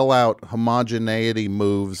bailout homogeneity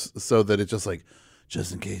moves so that it's just like,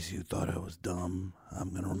 just in case you thought I was dumb, I'm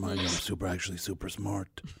going to remind you I'm actually super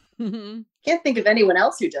smart. Can't think of anyone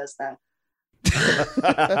else who does that.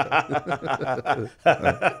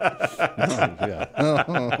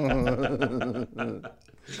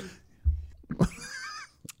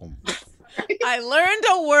 I learned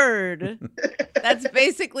a word. That's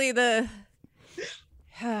basically the.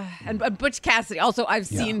 And Butch Cassidy. Also, I've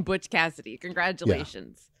seen Butch Cassidy.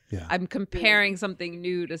 Congratulations. Yeah. I'm comparing something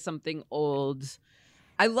new to something old.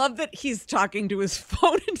 I love that he's talking to his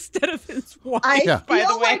phone instead of his wife. I by the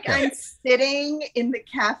feel way. like I'm sitting in the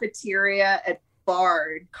cafeteria at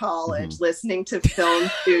Bard College listening to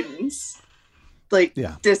film students like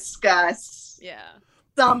discuss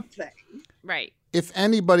something. Right. If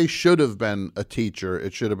anybody should have been a teacher,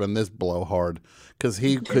 it should have been this blowhard, because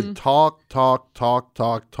he could talk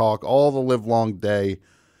all the livelong day,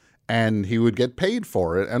 and he would get paid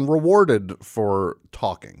for it and rewarded for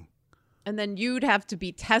talking. And then you'd have to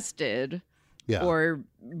be tested Yeah. or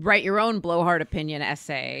write your own blowhard opinion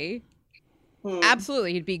essay.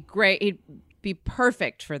 Absolutely. He'd be great. He'd be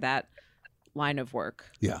perfect for that line of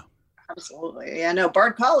work. Yeah. Absolutely. Yeah, no,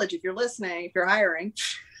 Bard College, if you're listening, if you're hiring.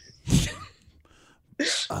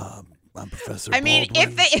 I'm Professor I mean,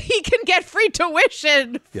 Baldwin. if he can get free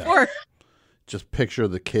tuition for Just picture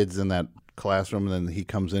the kids in that classroom, and then he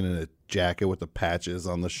comes in a jacket with the patches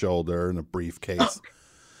on the shoulder and a briefcase.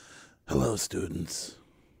 Hello, students.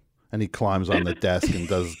 And he climbs on the desk and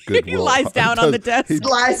does goodwill. He lies down on the desk. He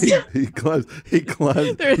climbs.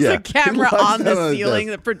 There's yeah, a camera he lies on the down the ceiling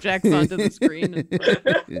desk. that projects onto the screen.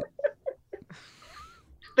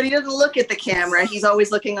 But he doesn't look at the camera. He's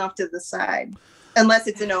always looking off to the side. Unless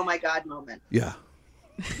it's an oh my God moment. Yeah.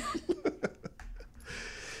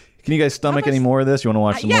 Can you guys stomach any more of this? You want to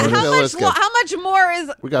watch some more of this? How much more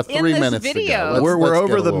is We got in 3 this minutes to video? go. Let's We're get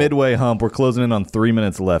over a the little- midway hump. We're closing in on 3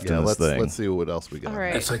 minutes left Yeah, in this thing. let's see what else we got. All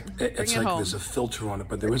right. It's like it home. there's a filter on it,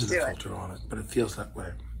 but there isn't a filter on it. But it feels that way.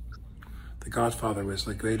 The Godfather is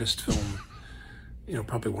the greatest film.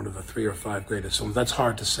 Probably one of the 3 or 5 greatest films. That's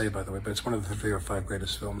hard to say, by the way, but it's one of the 3 or 5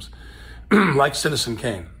 greatest films. Like Citizen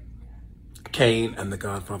Kane. Kane and The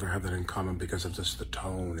Godfather have that in common because of just the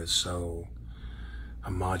tone is so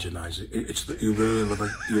homogenized. You literally look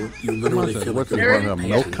like you literally feel like What's he you're running a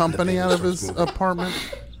painting milk the company painting out of starts his moving. apartment?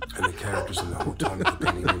 And the characters in the whole tone of the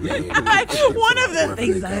painting remain. One of the Wherever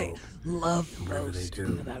things they I go. love Whatever they most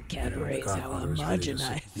do, about Cabaret is how Godfather is really the same.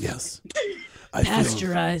 homogenized. Yes. I feel,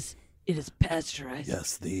 Pasteurized. It is pasteurized.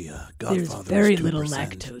 yes, the There's Godfather very is 2%. little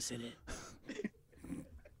lactose in it.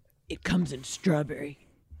 It comes in strawberry.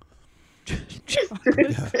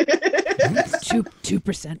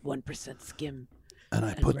 2%, 1% skim, And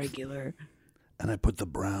I and put regular. and I put the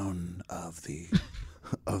brown of the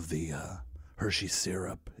Hershey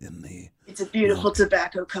syrup in the. It's a beautiful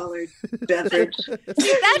tobacco colored beverage. See, that's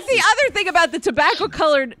the other thing about the tobacco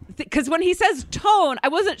colored, because when he says tone, I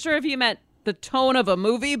wasn't sure if he meant the tone of a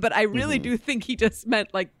movie, but I really do think he just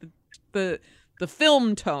meant like the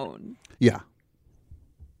film tone, Yeah.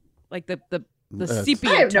 like the That's- sepia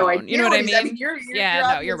I have no tone. idea. You know what I mean? You're you're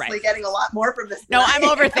obviously right. getting a lot more from this. No, than I'm I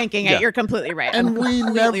am. overthinking it. Yeah. You're completely right. And I'm we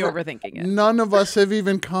completely never, overthinking it. none of us have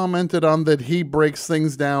even commented on that he breaks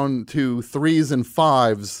things down to 3s and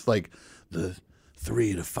 5s, like the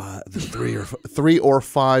 3 to 5, the 3 or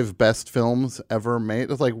 5 best films ever made.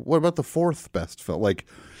 It's like, what about the 4th best film? Like,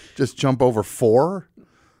 just jump over 4?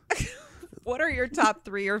 What are your top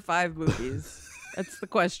 3 or 5 movies? That's the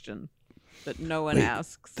question that no one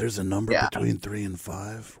asks. There's a number Yeah. between 3 and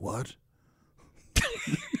 5. What?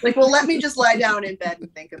 Like, well, let me just lie down in bed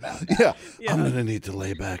and think about it. Yeah, I'm gonna need to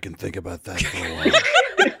lay back and think about that for a while.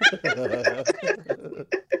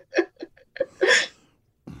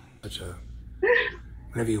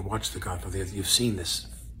 Whenever you watch The Godfather, you've seen this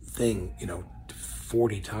thing,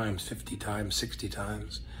 40 times, 50 times, 60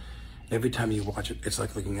 times. And every time you watch it, it's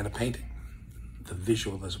like looking at a painting. The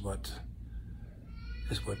visual is what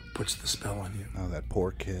puts the spell on you. Oh, that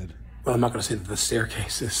poor kid. Well, I'm not going to say that The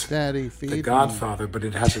Staircase is Daddy, feed The me. Godfather, but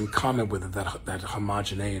it has in common with it that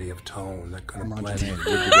homogeneity of tone, that kind of blending.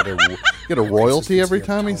 You get a royalty every Consistency of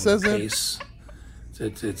time he tone, says it? pace.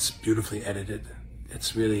 It's beautifully edited.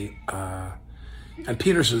 It's really and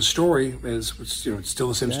Peterson's story is it's still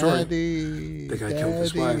the same story. Daddy, The guy killed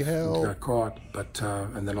his Daddy, wife and help. got caught, but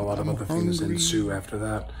and then a lot of other things hungry. ensue after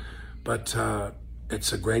that. But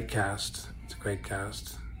it's a great cast. It's a great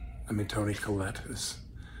cast. I mean, Toni Collette is.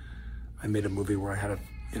 I made a movie where I had a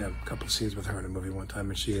couple of scenes with her in a movie one time,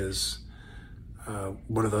 and she is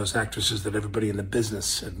one of those actresses that everybody in the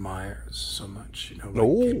business admires so much. Like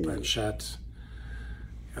Kate Blanchett.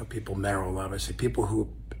 People, Meryl, obviously, people who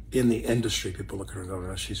in the industry, people look at her and go,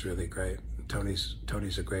 "Oh, she's really great." Tony's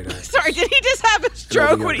a great actor. Sorry, did he just have a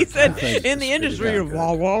stroke when he said Thanks. in the It's industry? pretty damn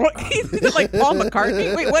Wah, good. wah. He's like Paul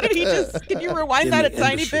McCartney. Wait, what did he just? Can you rewind In that the a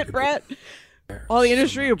tiny industry, bit, people Brett? care All the so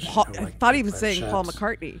industry. much, Paul, I like thought he Kate was saying Paul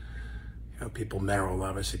Blanchett. McCartney. People, Meryl,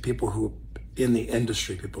 obviously, people who in the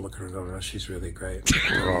industry, people look at her and go, "Oh, she's really great."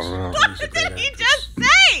 What did he just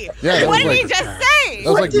say? Yeah, that what was did he like- just say? That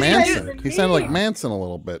was like did that Manson. even He sounded like mean? Manson a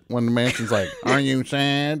little bit when Manson's like, "Are you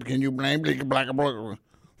sad? Can you blame black?"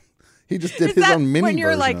 He just did Is his that own mini when you're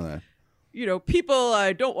version like, of that. you know, people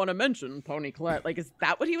I don't want to mention Toni Collette. Like, is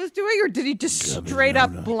that what he was doing, or did he just straight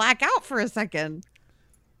up black out for a second?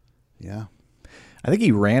 Yeah. I think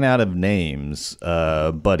he ran out of names,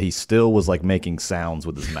 but he still was like making sounds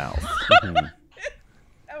with his mouth.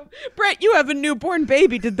 Brett, you have a newborn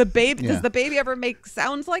baby. Does the baby ever make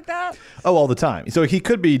sounds like that? Oh, all the time. So he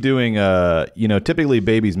could be doing, typically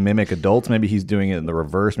babies mimic adults. Maybe he's doing it in the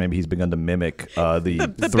reverse. Maybe he's begun to mimic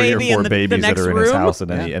the 3 or 4 babies that are in his house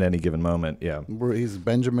at any given moment. Yeah, He's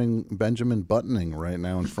Benjamin buttoning right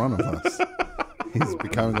now in front of us. He's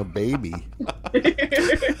becoming a baby.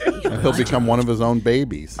 And he'll become one of his own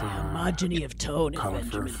babies. The homogeny of tone in Colin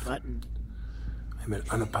Benjamin Firth. Button. I'm an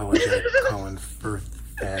unapologetic Colin Firth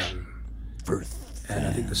fan. And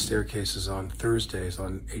I think The Staircase is on Thursdays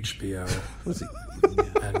on HBO.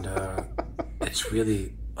 And it's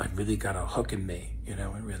really, really got a hook in me. You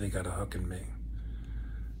know, it really got a hook in me.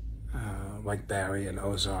 Like Barry and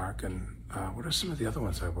Ozark, and what are some of the other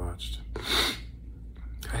ones I watched?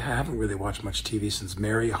 I haven't really watched much TV since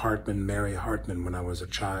Mary Hartman when I was a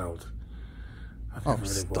child. I've never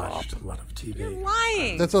really watched a lot of TV. You're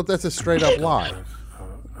lying. That's a straight up lie.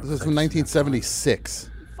 This is from 1976.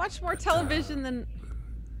 Watch more television than.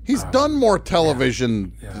 He's done more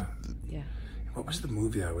television. Yeah. Yeah. What was the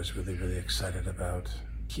movie I was really, really excited about?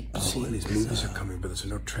 Keep seeing these movies are coming, but there's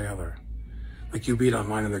no trailer. Like you read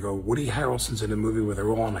online and they go, Woody Harrelson's in a movie where they're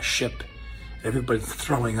all on a ship and everybody's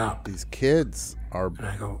throwing up. These kids are. And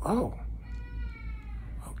I go, oh,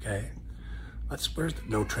 okay. Where's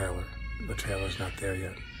no trailer? The trailer's not there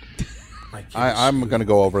yet. I'm going to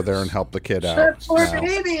go over there and help the kid out. Poor now.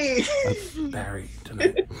 baby. Barry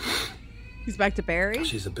tonight. He's back to Barry.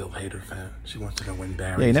 She's a Bill Hader fan. She wants to know when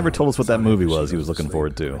Barry. Yeah, he never told us what that movie was he was looking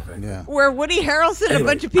forward to. Yeah. Where Woody Harrelson and a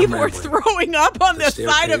bunch of people were throwing up on the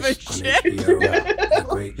side of a ship.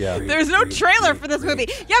 There's no trailer for this movie.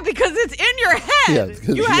 Yeah, because it's in your head.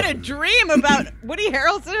 Yeah, you had a dream about Woody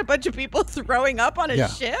Harrelson and a bunch of people throwing up on a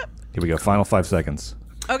ship. Here we go. Final 5 seconds.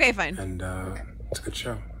 Okay, fine. And it's a good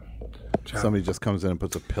show. Ciao. Somebody just comes in and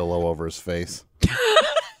puts a pillow over his face.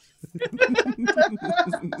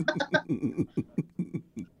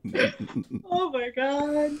 Oh my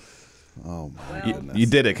god. Oh my goodness. You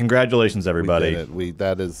did it. Congratulations, everybody. We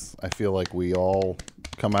did it. I feel like we all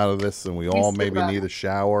come out of this and we all maybe need a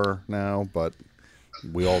shower now, but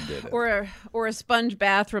we all did it. Or a sponge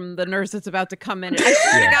bath from the nurse that's about to come in. I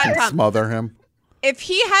swear to God, Tom, smother him. if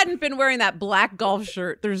he hadn't been wearing that black golf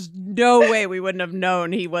shirt, there's no way we wouldn't have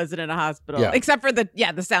known he wasn't in a hospital. Yeah. Except for the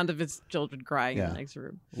sound of his children crying in the next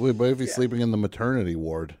room. What if he's sleeping in the maternity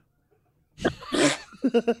ward? At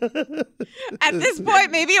this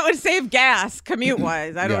point, maybe it would save gas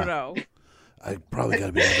commute-wise. I don't know. I probably got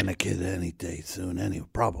to be having a kid any day soon anyway.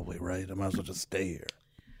 Probably, right? I might as well just stay here.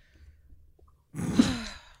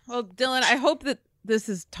 Well, Dylan, I hope that this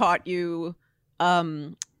has taught you a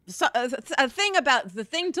thing about the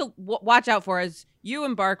thing to watch out for as you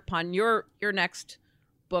embark upon your next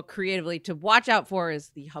book creatively. To watch out for is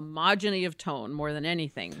the homogeny of tone more than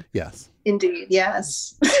anything. Yes. Indeed,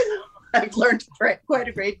 yes. I've learned quite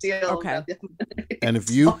a great deal. About the and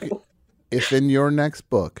if in your next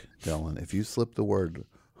book, Dylan, if you slip the word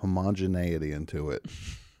homogeneity into it,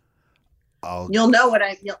 you'll know what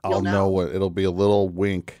I'll know what it'll be. A little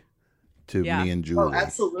wink to me and Julie. Oh,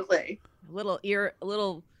 absolutely. A little.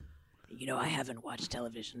 You know, I haven't watched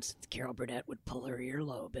television since Carol Burnett would pull her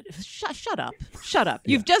earlobe. But Shut up.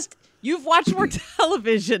 You've watched more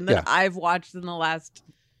television than I've watched in the last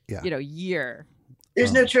year.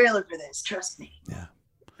 There's no trailer for this, trust me. Yeah.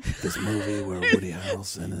 This movie where Woody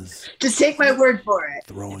Harrelson is just take my word for it.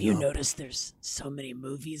 Have you noticed there's so many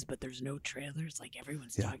movies, but there's no trailers? Like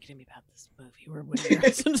everyone's talking to me about this movie where Woody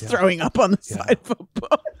Harrelson's throwing up on the side of a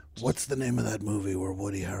boat. What's the name of that movie where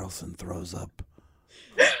Woody Harrelson throws up?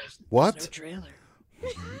 What? No trailer.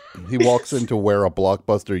 He walks into where a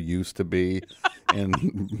Blockbuster used to be in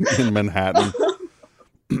Manhattan.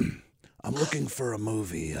 I'm looking for a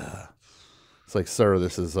movie. It's like, sir,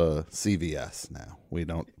 this is a CVS now. We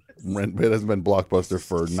don't rent. It hasn't been Blockbuster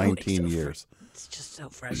for 19 years. It's just so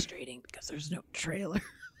frustrating because there's no trailer.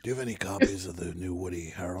 Do you have any copies of the new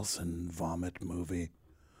Woody Harrelson vomit movie?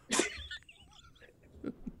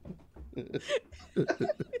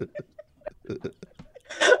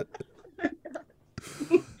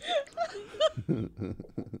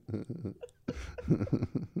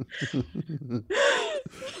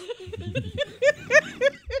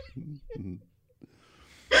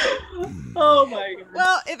 Oh my god.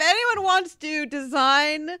 Well, if anyone wants to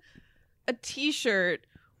design a t-shirt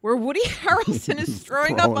where Woody Harrelson is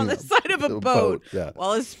throwing up on the side of a boat yeah.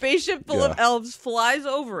 while a spaceship full of elves flies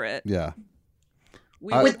over it. Yeah.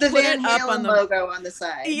 We With the put Van it up Halen on the logo on the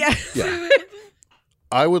side. Yeah. Yeah.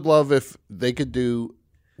 I would love if they could do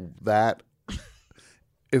that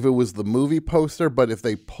if it was the movie poster, but if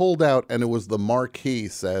they pulled out and it was the marquee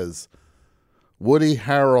says Woody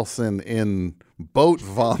Harrelson in boat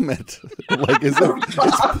vomit. Like it's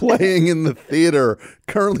playing in the theater,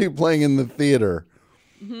 currently playing in the theater.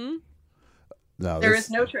 Mm-hmm. No, There is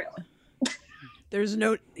no trailer. There's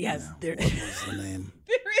no there What was the name?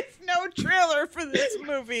 there is no trailer for this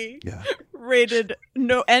movie. Yeah. Rated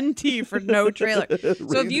no NT for no trailer.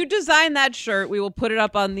 So if you design that shirt, we will put it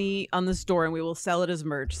up on the store and we will sell it as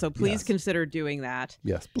merch. So please consider doing that.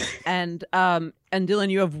 Yes, please. And Dylan,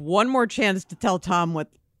 you have one more chance to tell Tom what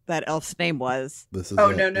that elf's name was. This is Oh,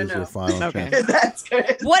 it. no, This is no. your final Okay. chance. That's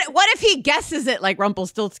good. What if he guesses it like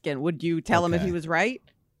Rumpelstiltskin? Would you tell him if Okay. he was right?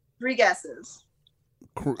 3 guesses.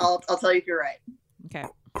 Cr- I'll tell you if you're right. Okay.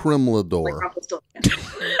 Like Crimlador. Rumpelstiltskin.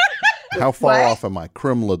 How far What? off am I?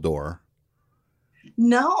 Crimlador.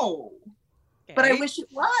 No, but I Okay. wish it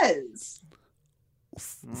was.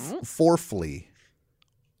 Forfley.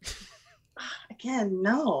 Again,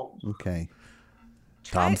 no. Okay.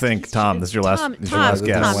 Tom, this is your last, Tom, this is your last Tom,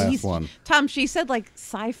 guess. Tom, he's- one. Tom, she said like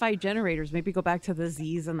sci-fi generators. Maybe go back to the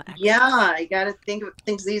Z's and the X's. Yeah, you got to think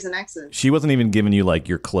Z's and X's. She wasn't even giving you like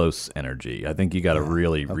your close energy. I think you got to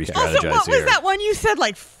really re-strategize Also, what here. was that one you said?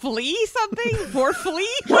 Like flea something? For flea?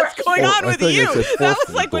 What's going on I with think you? I said That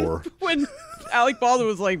was like Forfley. when Alec Baldwin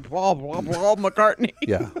was like blah blah blah McCartney.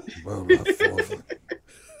 Yeah.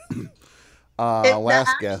 Last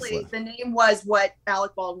guess. Actually, the name was what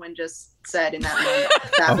Alec Baldwin just said in that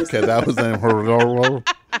moment. That was Okay, that was the name.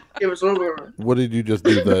 it was. What did you just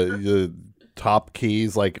do? The top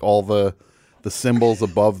keys, like all the symbols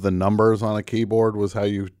above the numbers on a keyboard, was how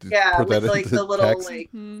you Yeah, put that with like into the little text? like.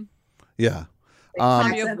 Yeah.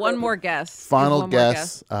 Tom, you have one more guess. Final You have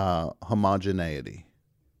one more guess. Homogeneity.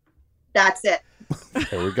 That's it.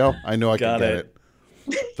 There we go. I knew I could Got get it.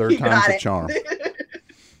 it. Third You time's got a it. charm.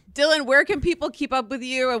 Dylan, where can people keep up with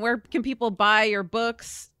you, and where can people buy your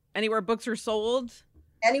books? Anywhere books are sold?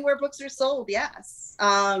 Anywhere books are sold, yes.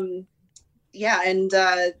 Yeah, and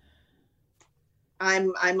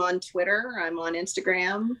I'm on Twitter. I'm on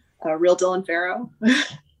Instagram. Real Dylan Farrow,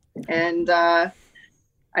 and That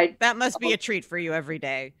must be a treat for you every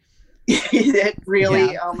day. it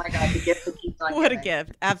really. Oh my God, the gift that keeps on What a giving.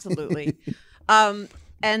 gift! Absolutely.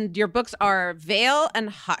 And your books are Veil and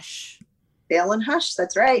Hush, Veil and Hush.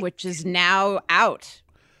 That's right. which is now out.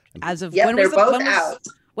 As of Yep, when they're was the, both when was, out.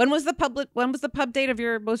 When was the pub date of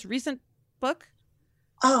your most recent book?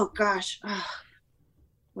 Oh gosh,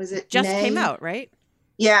 was it Just May? came out, right?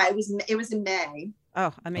 Yeah, it was. It was in May.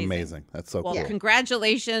 Oh, amazing. Amazing. That's so Well, cool.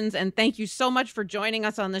 congratulations, and thank you so much for joining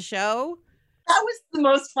us on the show. That was the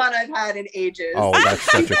most fun I've had in ages. Oh, that's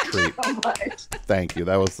such a treat. so much. Thank you.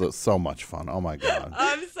 That was so much fun. Oh my God.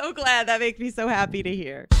 I'm so glad. That makes me so happy to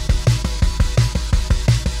hear.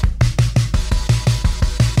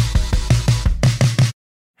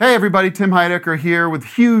 Hey everybody, Tim Heidecker here with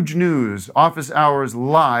huge news. Office Hours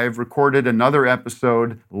Live recorded another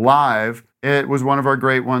episode live. It was one of our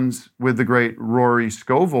great ones with the great Rory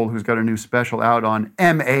Scovel, who's got a new special out on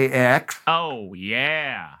MAX. Oh,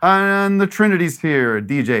 yeah. And the Trinity's here,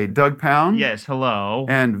 DJ Doug Pound. Yes, hello.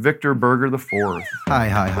 And Victor Berger IV.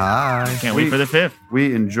 Hi. Can't wait for the 5th.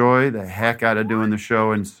 We enjoy the heck out of doing the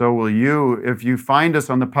show, and so will you if you find us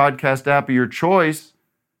on the podcast app of your choice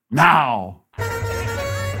now.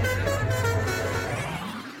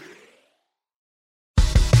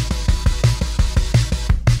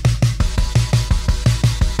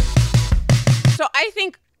 So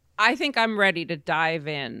I think I'm ready to dive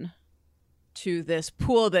in to this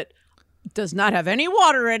pool that does not have any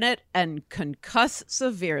water in it and concuss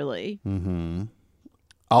severely. Mm-hmm.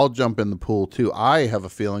 I'll jump in the pool too. I have a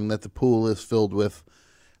feeling that the pool is filled with,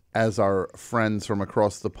 as our friends from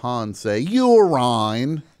across the pond say,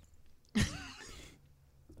 urine.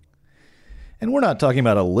 And we're not talking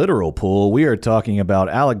about a literal pool. We are talking about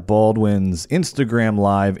Alec Baldwin's Instagram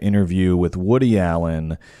Live interview with Woody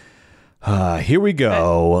Allen. Here we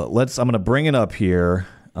go. I'm going to bring it up here.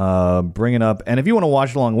 Bring it up. And if you want to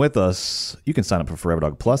watch along with us, you can sign up for Forever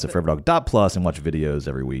Dog Plus at foreverdog.plus and watch videos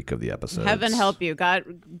every week of the episodes. Heaven help you. God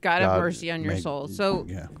have mercy on your soul. So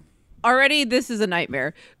already this is a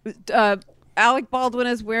nightmare. Alec Baldwin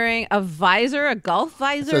is wearing a visor, a golf It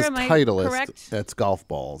visor. says Am I Titleist. correct? That's golf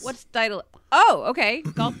balls. What's title? Oh, okay.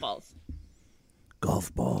 Golf balls.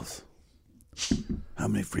 Golf balls? How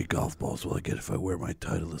many free golf balls will I get if I wear my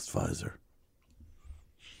Titleist visor?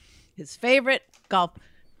 His favorite golf.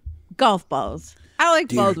 golf balls. Alec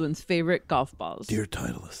Dear- Baldwin's favorite golf balls. Dear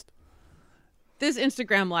Titleist, This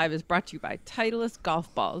Instagram Live is brought to you by Titleist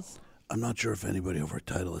Golf Balls. I'm not sure if anybody over at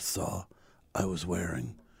Titleist saw I was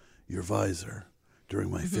wearing your visor during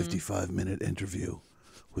my 55-minute interview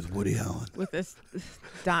with Woody Allen. With this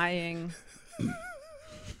dying...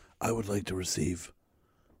 I would like to receive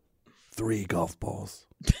 3 golf balls.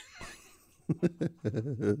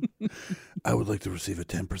 I would like to receive a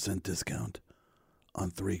 10% discount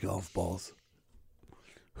on 3 golf balls.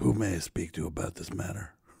 Who may I speak to about this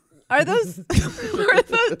matter? Are those,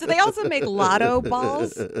 do they also make lotto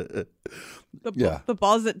balls? Yeah. The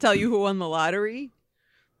balls that tell you who won the lottery?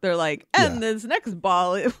 They're like, and Yeah. this next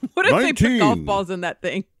ball, what if they put 19. golf balls in that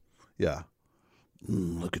thing? Yeah.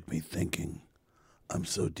 Look at me thinking. I'm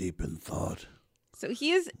so deep in thought. So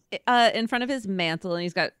he is in front of his mantle, and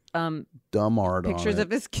he's got Dumb art pictures on it.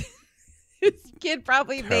 of his kid. His kid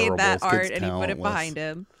probably Terrible. made that His kid's art, and he put it talentless. behind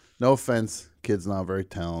him. No offense, kid's not very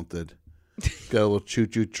talented. Got a little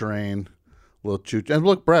choo-choo train, little choo. And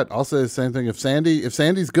look, Brett, I'll say the same thing. If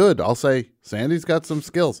Sandy's good, I'll say Sandy's got some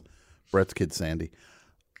skills. Brett's kid, Sandy.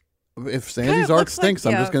 If Sandy's art looks like, stinks,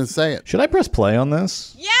 I'm just yeah. going to say it. Should I press play on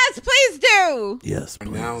this? Yes, please do. Yes, We're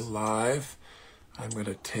please. now live. I'm going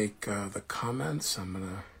to take the comments. I'm going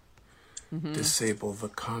to disable the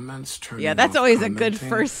comments. Yeah, that's always a good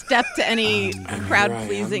first step to any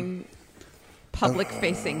crowd-pleasing,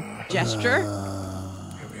 public-facing gesture.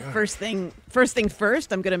 First thing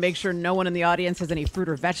first, I'm going to make sure no one in the audience has any fruit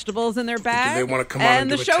or vegetables in their bag. they wanna come on and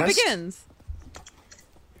and the do a show test? begins.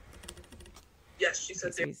 Yes, she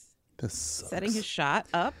said So he's This sucks. setting his shot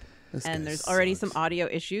up, This guy and there's already sucks. some audio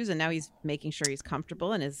issues, and now he's making sure he's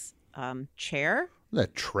comfortable in his chair.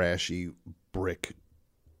 That trashy brick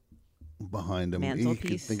behind him. You could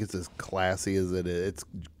Mantelpiece. think it's as classy as it is. It's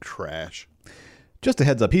trash. Just a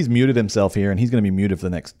heads up, he's muted himself here, and he's going to be muted for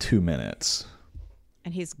the next 2 minutes.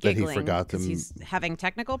 And he's That he giggling forgot to- because he's having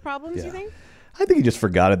technical problems, you Yeah. think? I think he just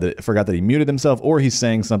forgot that he muted himself, or he's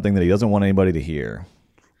saying something that he doesn't want anybody to hear.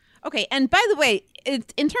 Okay, and by the way,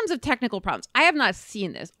 in terms of technical problems, I have not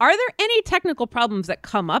seen this. Are there any technical problems that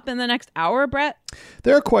come up in the next hour, Brett?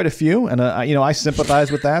 There are quite a few, and I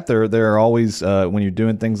sympathize with that. There are always when you're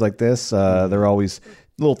doing things like this, there are always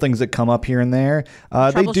little things that come up here and there.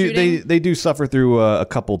 Troubleshooting? They do suffer through a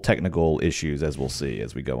couple technical issues, as we'll see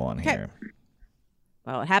as we go on here.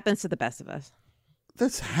 Well, it happens to the best of us.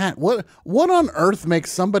 This hat. What on earth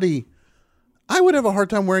makes somebody? I would have a hard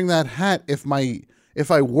time wearing that hat if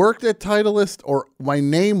I worked at Titleist or my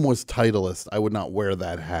name was Titleist. I would not wear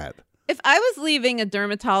that hat. If I was leaving a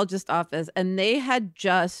dermatologist office and they had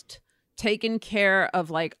just taken care of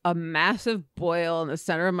like a massive boil in the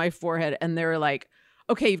center of my forehead, and they were like,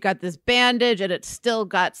 okay, you've got this bandage and it's still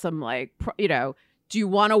got some like, do you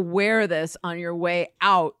want to wear this on your way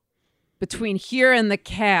out between here and the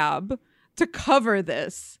cab to cover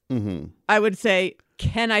this? Mm-hmm. I would say,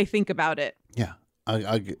 can I think about it? Yeah.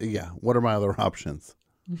 Yeah. What are my other options?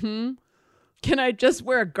 Can I just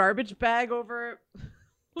wear a garbage bag over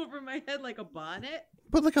my head like a bonnet?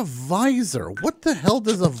 But like a visor. What the hell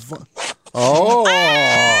does a Oh.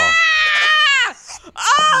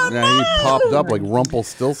 Oh, Now he popped up like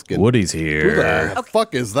Rumpelstiltskin. Woody's Who here. the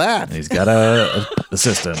fuck is that? He's got a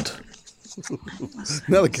assistant.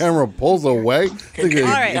 Now the camera pulls away. All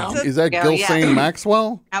right, so- Is that Go, yeah. Ghislaine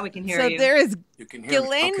Maxwell? Now we can hear So you. there is You can hear me.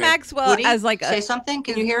 Ghislaine Okay. Maxwell Woody, as like say a something.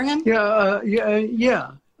 Can you hear him?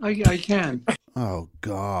 Yeah, I can. Oh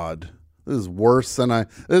God, this is worse than This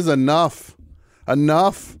is enough.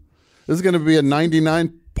 This is going to be a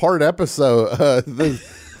 99-part episode.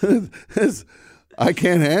 I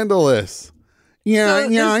can't handle this. Yeah,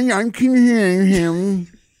 So I can hear him.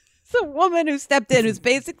 it's a woman who stepped in who's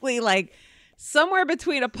basically like somewhere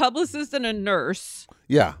between a publicist and a nurse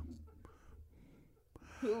Yeah,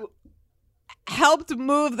 who helped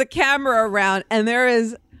move the camera around, and there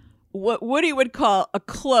is what Woody would call a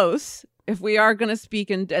close, if we are going to speak,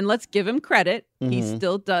 and let's give him credit. He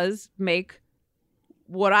still does make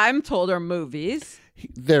what I'm told are movies.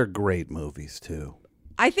 they're great movies too.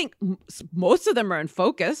 I think most of them are in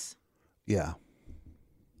focus. Yeah,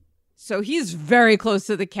 So he's very close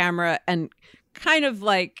to the camera and kind of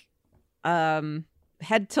like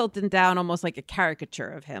head tilted down, almost like a caricature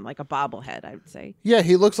of him, like a bobblehead, I would say. yeah.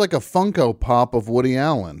 He looks like a Funko Pop of Woody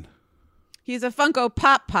Allen. He's a Funko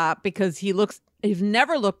Pop because he's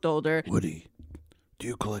never looked older. Woody, do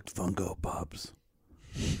you collect Funko Pops?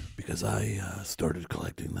 Because I started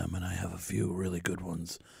collecting them, and I have a few really good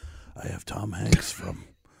ones. I have Tom Hanks from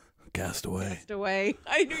Castaway. Castaway.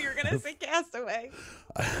 I knew you were going to say Castaway.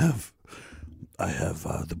 I have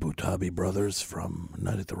the Butabi brothers from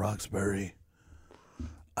Night at the Roxbury.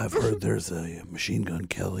 I've heard there's a Machine Gun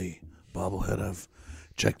Kelly bobblehead. I've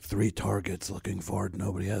checked 3 Targets looking for it.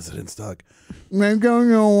 Nobody has it in stock. I don't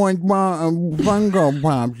know what Funko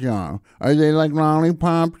Pops are. Are they like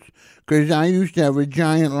lollipops? Because I used to have a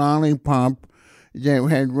giant lollipop that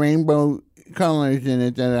had rainbow colors in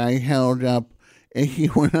it that I held up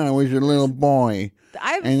when I was a little boy.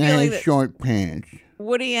 I have a and I feeling had that short pants.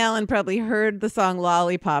 Woody Allen probably heard the song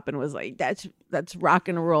Lollipop and was like, that's rock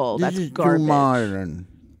and roll. This That's is garbage. too modern.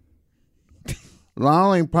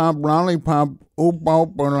 Lollipop, lollipop, oop,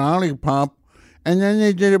 oop, or lollipop. And then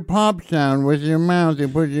they did a pop sound with their mouth. They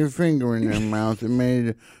put their finger in their mouth and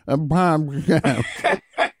made a pop sound.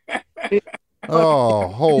 Oh,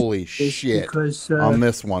 holy shit. Because, on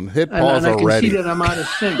this one. Hit and pause I can already. see that I'm out of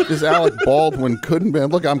sync. This Alec Baldwin couldn't be.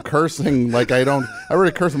 Look, I'm cursing like I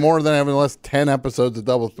already curse more than I have in the last 10 episodes of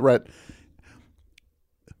Double Threat.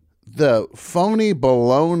 The phony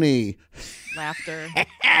baloney. Laughter.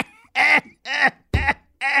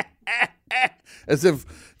 As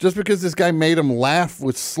if just because this guy made him laugh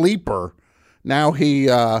with Sleeper, now he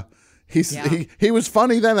was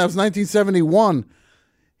funny then. That was 1971.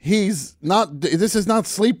 He's not. This is not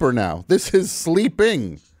Sleeper now. This is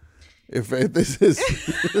Sleeping. If this is,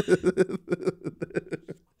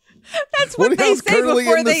 that's what they Allen's say currently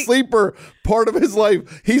before in the they. sleeper part of his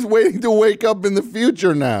life. He's waiting to wake up in the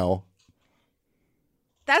future now.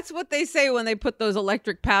 That's what they say when they put those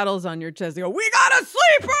electric paddles on your chest. They go, "We got a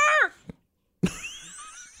sleeper."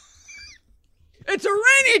 It's a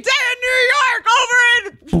rainy day in New York over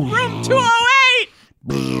in room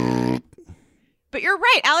 208. But you're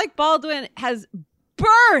right. Alec Baldwin has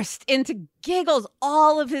burst into giggles.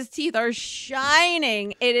 All of his teeth are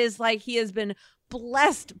shining. It is like he has been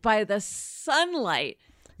blessed by the sunlight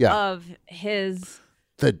of his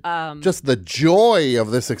just the joy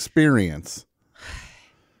of this experience.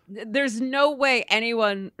 There's no way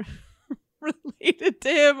anyone related to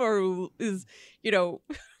him or who is,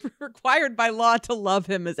 required by law to love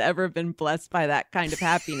him has ever been blessed by that kind of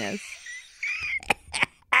happiness.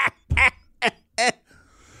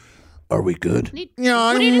 Are we good? Yeah,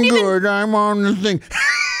 I'm good. I'm on the thing.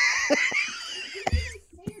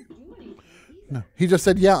 No, he just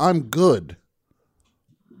said, "Yeah, I'm good."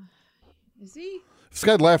 Is he? If this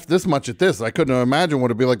guy laughed this much at this, I couldn't imagine what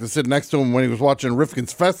it'd be like to sit next to him when he was watching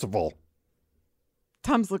Rifkin's Festival.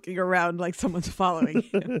 Tom's looking around like someone's following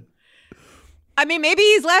him. I mean, maybe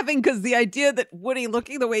he's laughing because the idea that Woody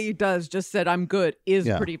looking the way he does just said, "I'm good," is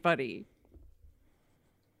pretty funny.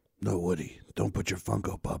 No, Woody, don't put your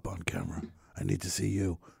Funko Pop on camera. I need to see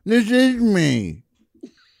you. This is me.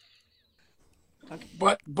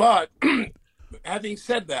 But having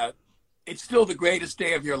said that, it's still the greatest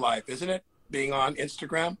day of your life, isn't it? Being on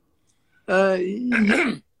Instagram?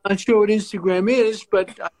 I'm not sure what Instagram is,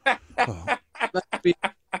 but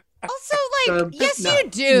Also, yes, you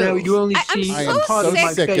do. No, you only see I'm part of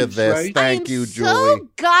my sick face, of this. right? Thank you, Julie. So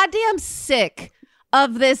goddamn sick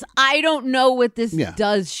of this. I don't know what this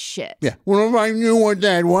does shit. Yeah. Well, if I knew what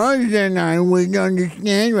that was, then I would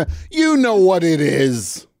understand. You know what it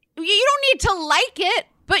is. You don't need to like it,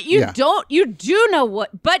 but you don't. You do know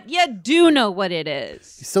what. But you do know what it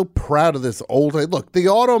is. He's so proud of this old. Look, the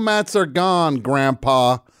automats are gone,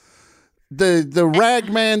 Grandpa. The rag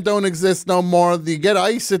man don't exist no more. You get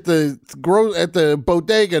ice at the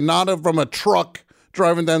bodega, not from a truck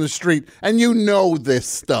driving down the street, and you know this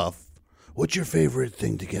stuff. What's your favorite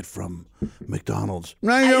thing to get from McDonald's?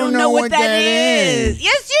 I don't know what that is.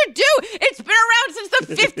 Yes, you do. It's been around since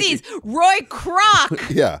the 50s. Roy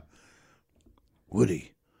Kroc. Yeah.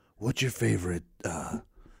 Woody, what's your favorite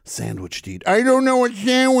sandwich to eat? I don't know what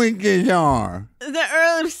sandwiches are. The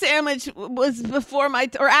early sandwich was before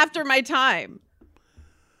or after my time.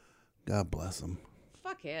 God bless him.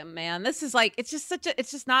 Fuck him, man. This is it's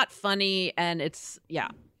just not funny, and it's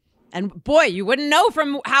And boy, you wouldn't know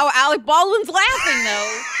from how Alec Baldwin's laughing,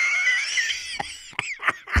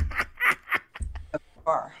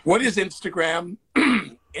 though. What is Instagram?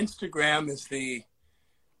 Instagram is the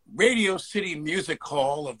Radio City Music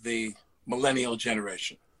Hall of the millennial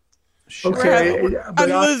generation. Okay,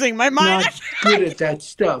 but I'm losing my mind. I'm not good at that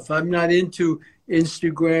stuff. I'm not into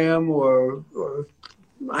Instagram or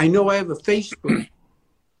I know I have a Facebook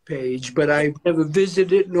page, but I've never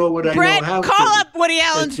visited it, nor would I know how to. Call up Woody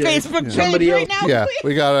Allen's Facebook page right now. Yeah,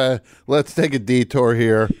 please. let's take a detour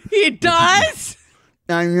here. He does?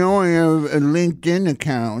 I know I have a LinkedIn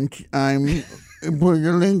account. I'm for the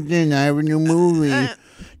LinkedIn. I have a new movie,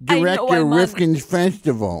 Director Rifkin's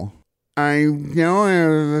Festival. I know I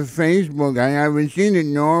have a Facebook. I haven't seen it,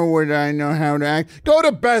 nor would I know how to act. Go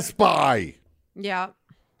to Best Buy. Yeah.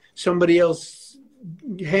 Somebody else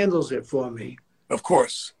handles it for me. of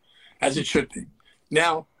course, as it should be.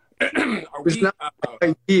 Now, are It's we? not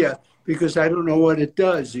an idea because I don't know what it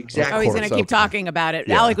does exactly. Oh, he's going to keep talking about it.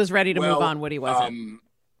 Yeah. Alec was ready to move Well, on. Woody wasn't.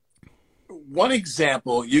 One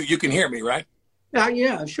example, you can hear me, right?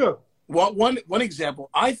 Yeah, sure. One example,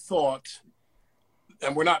 I thought,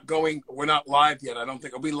 and we're not live yet. I don't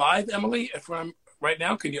think. Are we live, Emily? If I'm right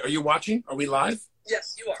now, are you watching? Are we live?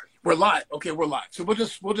 Yes, you are. We're live. Okay, we're live. So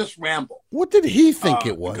we'll just ramble. What did he think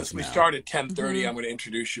it was? Because we now? started at 10:30. I'm going to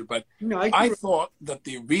introduce you, but No, I thought that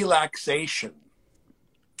the relaxation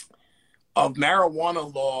of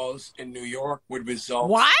marijuana laws in New York would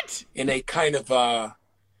result in a kind of a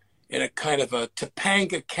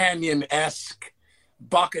Topanga Canyon-esque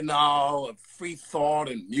bacchanal of free thought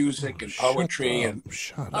and music and poetry and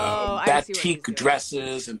batik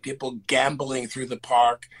dresses and people gambling through the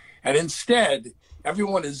park. And instead,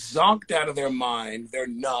 everyone is zonked out of their mind. They're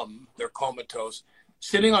numb. They're comatose,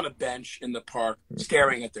 sitting on a bench in the park,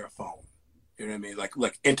 staring at their phone. You know what I mean?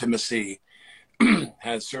 Like intimacy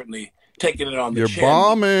has certainly taken it on the chin. You're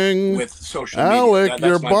bombing with social Alec, media.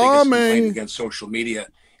 you're That's my biggest complaint bombing against social media,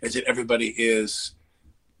 is that everybody is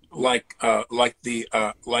like the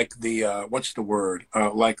what's the word?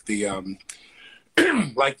 Like the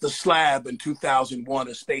slab in 2001: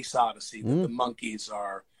 A Space Odyssey that the monkeys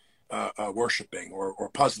are worshiping or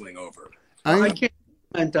puzzling over. I can't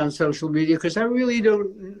comment on social media because I really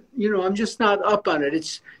don't. I'm just not up on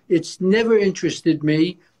it. It's never interested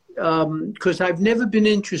me because I've never been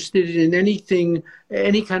interested in anything,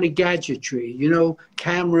 any kind of gadgetry.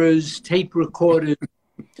 Cameras, tape recorders.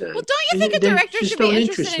 Well, don't you think a director should be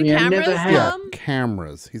interested in cameras? Yeah,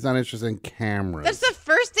 cameras. He's not interested in cameras. That's the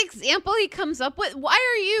first example he comes up with. Why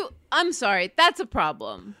are you? I'm sorry. That's a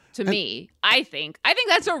problem to me. I think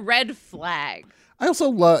that's a red flag. I also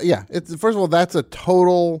love. Yeah. First of all, that's a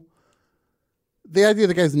total. The idea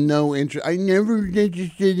the guy's no interest. I never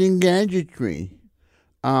interested in gadgetry.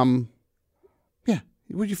 Yeah.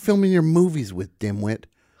 What you filming your movies with, dimwit?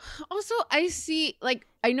 Also, I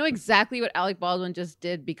know exactly what Alec Baldwin just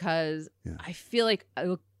did because I feel like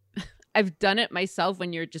I've done it myself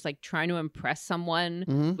when you're just like trying to impress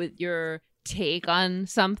someone with your take on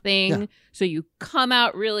something. Yeah. So you come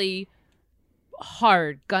out really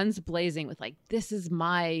hard, guns blazing with like, this is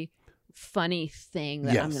my funny thing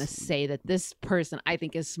that I'm going to say that this person I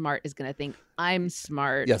think is smart is going to think I'm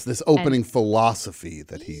smart. Yes, this opening philosophy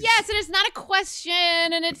that he's... Yes, and it's not a question,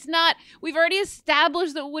 and it's not... We've already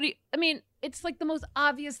established that Woody... I mean, it's like the most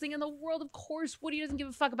obvious thing in the world. Of course, Woody doesn't give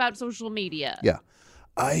a fuck about social media. Yeah.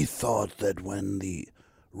 I thought that when the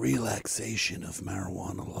relaxation of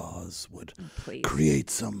marijuana laws would create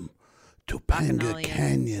some Topanga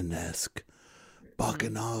Canyon-esque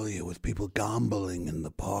bacchanalia with people gambling in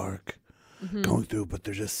the park, going through, but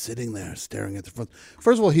they're just sitting there staring at the front.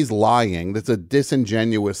 First of all, he's lying. That's a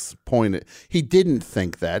disingenuous point. He didn't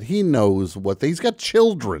think that. He knows he's got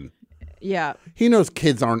children. Yeah. He knows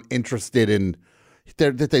kids aren't interested in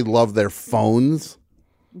that they love their phones.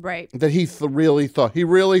 Right. That he really thought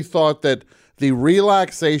that the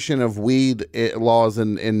relaxation of weed laws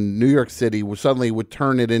in New York City would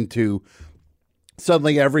turn it into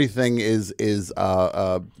suddenly everything is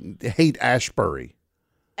hate Ashbury.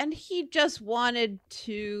 And he just wanted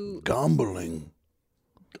to gambling.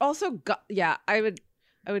 Also, I would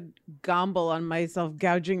gamble on myself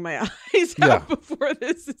gouging my eyes out before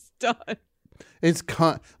this is done. It's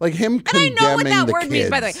like him condemning I know what that word kids. means,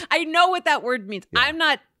 by the way. I know what that word means. Yeah.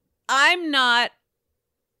 I'm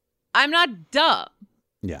not dumb.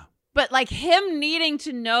 Yeah. But like him needing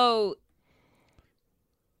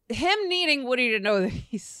Woody to know that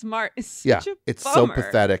he's smart is such a it's bummer. So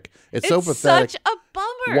pathetic. It's so pathetic. Such a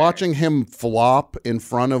bummer. Watching him flop in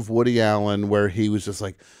front of Woody Allen, where he was just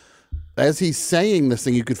like, as he's saying this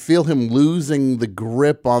thing, you could feel him losing the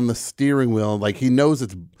grip on the steering wheel. Like he knows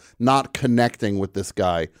it's not connecting with this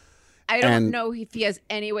guy. I don't know if he has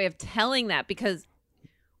any way of telling that because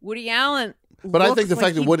Woody Allen I think the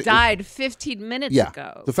fact that Woody died 15 minutes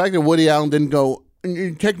ago. The fact that Woody Allen didn't go,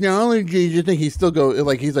 technology, you think he still go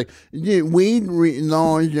like he's like weed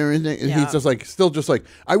laws and everything. And he's just like still just like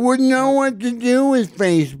I wouldn't know what to do with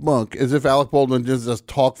Facebook, as if Alec Baldwin just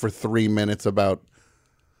talk for 3 minutes about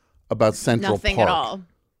Central Nothing Park.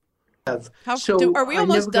 At all. Are we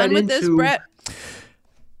almost done with this, Brett?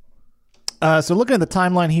 So looking at the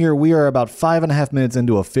timeline here, we are about 5.5 minutes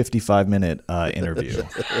into a 55-minute interview.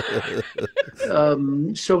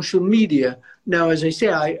 Social media. Now, as I say,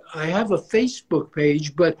 I have a Facebook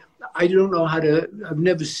page, but I don't know I've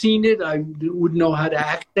never seen it. I wouldn't know how to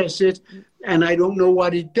access it. And I don't know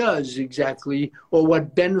what it does exactly or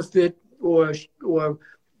what benefit or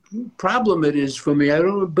problem it is for me. I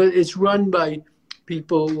don't know, but it's run by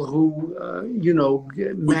people who,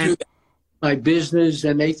 manage my business,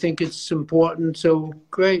 and they think it's important. So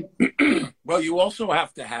great. Well, you also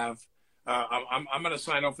have to have, I'm going to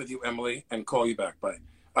sign off with you, Emily, and call you back. But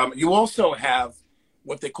you also have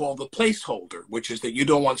what they call the placeholder, which is that you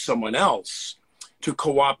don't want someone else to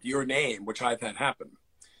co-opt your name, which I've had happen.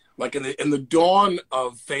 Like in the dawn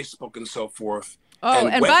of Facebook and so forth. Oh,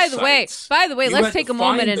 and by the way, let's take a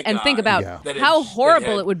moment and think about how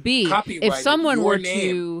horrible it would be if someone were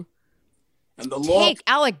to take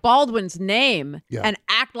Alec Baldwin's name and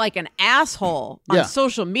act like an asshole on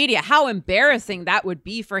social media. How embarrassing that would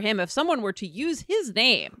be for him if someone were to use his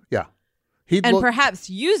name. Yeah. Perhaps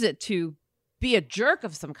use it to be a jerk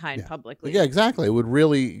of some kind publicly. Yeah, exactly. It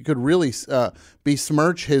could really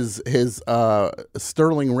besmirch his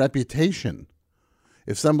sterling reputation.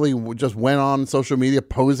 If somebody just went on social media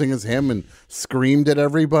posing as him and screamed at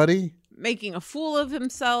everybody. Making a fool of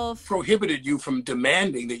himself. Prohibited you from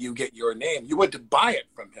demanding that you get your name. You went to buy it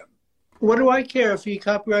from him. What do I care if he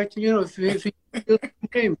copyrights, if he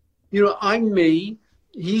name? I'm me,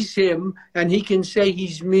 he's him, and he can say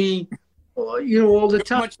he's me, all the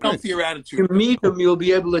time. Much healthier attitude. You meet him, you'll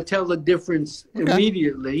be able to tell the difference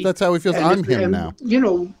immediately. That's how he feels. I'm him now.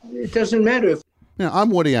 It doesn't matter if. I'm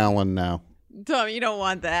Woody Allen now. Tom, you don't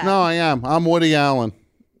want that. No, I am. I'm Woody Allen.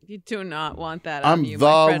 You do not want that. I'm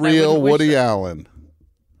the real Woody Allen.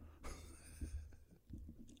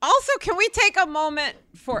 Also, can we take a moment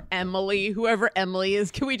for Emily, whoever Emily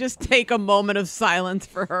is? Can we just take a moment of silence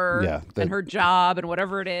for her and her job and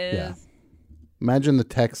whatever it is? Yeah. Imagine the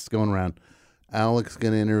text going around. Alex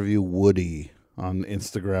going to interview Woody on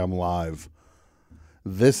Instagram Live.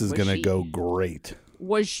 This is going to go great.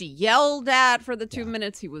 Was she yelled at for the 2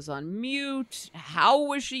 minutes he was on mute? How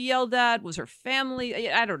was she yelled at? Was her family?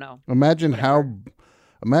 I don't know. Imagine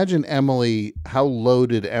Emily, how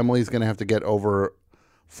loaded Emily's going to have to get over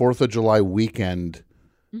 4th of July weekend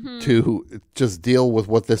to just deal with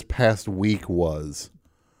what this past week was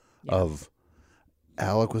of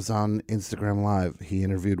Alec was on Instagram Live. He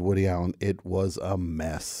interviewed Woody Allen. It was a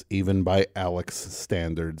mess. Even by Alec's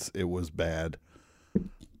standards, it was bad.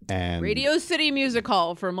 And Radio City Music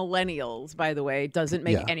Hall for millennials, by the way, doesn't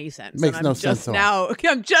make any sense. Makes no sense at all.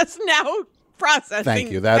 I'm just now processing.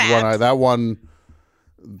 Thank you.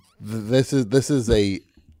 This is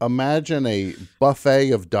imagine a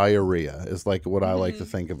buffet of diarrhea is like what I like to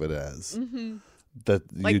think of it as. That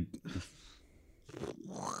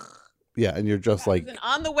and you're just like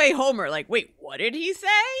on the way home, like, wait, what did he say?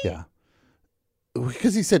 Yeah.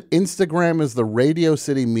 Because he said Instagram is the Radio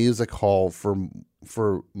City Music Hall for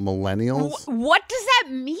millennials. What does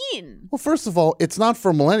that mean? Well, first of all, it's not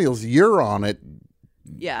for millennials. You're on it.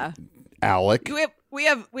 Yeah. Alec. We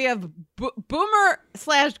have boomer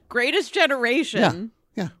 / greatest generation.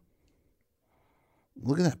 Yeah.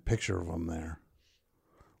 Look at that picture of him there.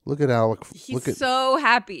 Look at Alec. He's so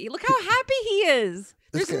happy. Look how happy he is.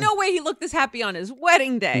 There's no way he looked this happy on his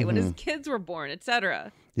wedding day when his kids were born,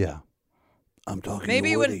 etc. Yeah. I'm talking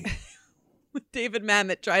maybe to Woody. when David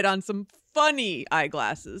Mamet tried on some funny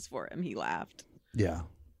eyeglasses for him, he laughed. Yeah.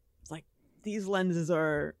 It's like, these lenses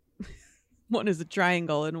are, one is a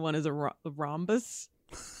triangle and one is a rhombus.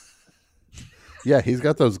 Yeah, he's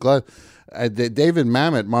got those glasses. David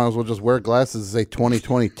Mamet might as well just wear glasses and say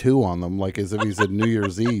 2022 on them, like as if he's at New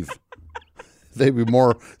Year's Eve. They'd be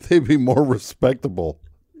more respectable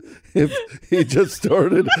if he just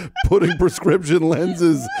started putting prescription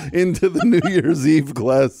lenses into the New Year's Eve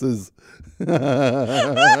glasses.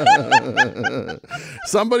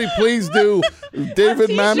 Somebody please do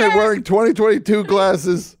David Mamet wearing 2022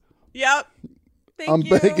 glasses. Yep. I'm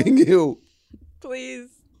begging you. Please.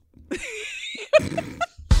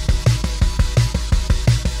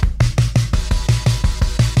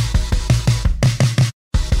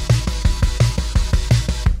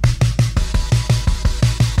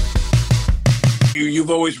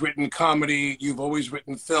 You've always written comedy, you've always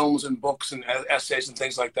written films and books and essays and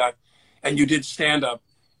things like that, and you did stand-up,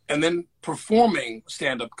 and then performing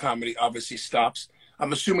stand-up comedy obviously stops.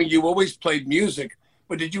 I'm assuming you always played music,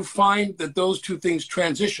 but did you find that those two things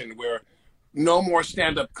transition, where no more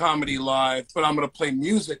stand-up comedy live, but I'm going to play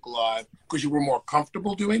music live, because you were more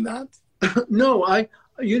comfortable doing that? No,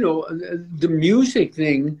 the music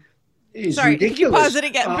thing is ridiculous. Can you pause it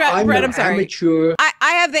again? Brett, I'm sorry. Amateur.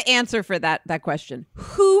 I have the answer for that question.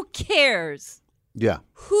 Who cares? Yeah.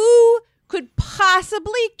 Who could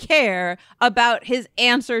possibly care about his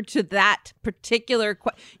answer to that particular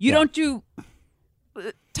question? You don't do...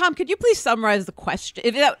 Tom, could you please summarize the question?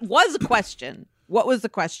 If that was a question, what was the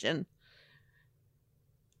question?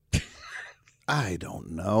 I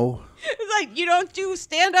don't know. It's like you don't do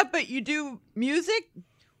stand up, but you do music.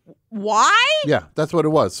 Why? Yeah, that's what it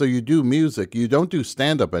was. So you do music. You don't do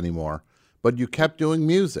stand up anymore, but you kept doing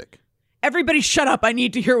music. Everybody shut up. I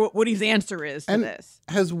need to hear what Woody's answer is to this.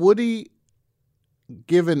 Has Woody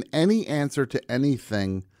given any answer to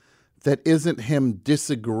anything that isn't him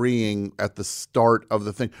disagreeing at the start of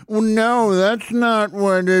the thing? Well, no, that's not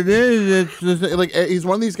what it is. It's like he's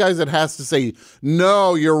one of these guys that has to say,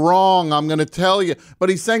 no, you're wrong. I'm going to tell you. But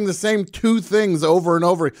he's saying the same two things over and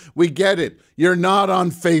over. We get it. You're not on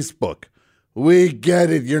Facebook. We get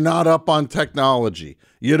it. You're not up on technology.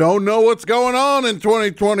 You don't know what's going on in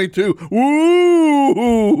 2022.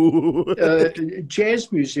 Woo!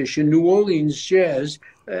 Jazz musician, New Orleans jazz,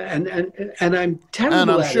 and I'm terrible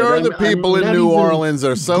and I'm at sure it. the people in New Orleans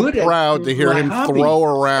are so proud to hear him throw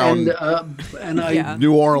around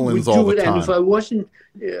New Orleans all the time. And if I wasn't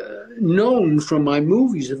known from my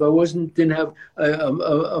movies, if I didn't have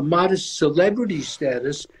a modest celebrity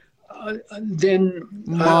status, then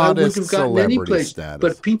I wouldn't have gotten any place.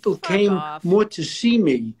 But people came more to see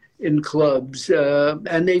me in clubs,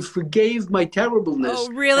 and they forgave my terribleness. Oh,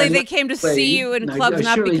 really? They came to see you in clubs,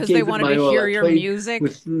 not because they wanted to hear your music?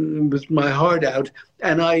 With my heart out,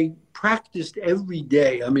 and I practiced every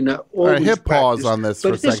day. I mean, I always all right, hit pause practiced. on this But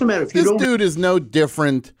for a it doesn't second. matter if you This don't. dude is no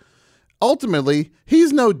different. Ultimately,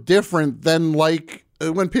 he's no different than like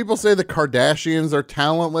when people say the Kardashians are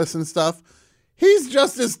talentless and stuff. He's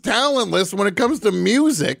just as talentless when it comes to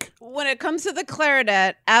music. When it comes to the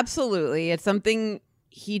clarinet, absolutely. It's something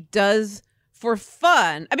he does for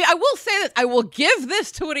fun. I mean, I will say that I will give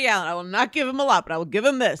this to Woody Allen. I will not give him a lot, but I will give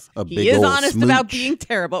him this. He is honest about being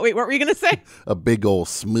terrible. Wait, what were you going to say? A big old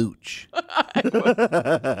smooch.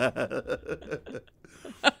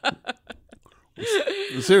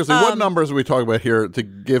 Seriously, what numbers are we talking about here to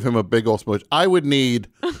give him a big old smooch? I would need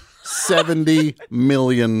 $70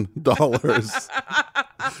 million.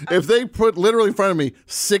 If they put literally in front of me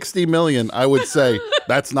 60 million, I would say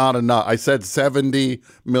that's not enough. I said 70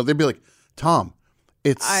 million. They'd be like, Tom,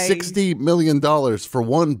 it's $60 million for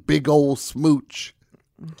one big old smooch.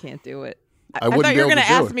 I can't do it. I I wouldn't thought be you were able going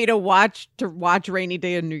to to do ask it. me to watch Rainy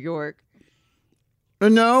Day in New York.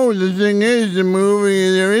 No, the thing is, the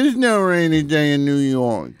movie, there is no Rainy Day in New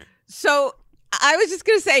York. So I was just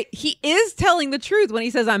going to say, he is telling the truth when he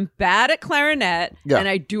says, I'm bad at clarinet and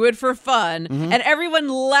I do it for fun. Mm-hmm. And everyone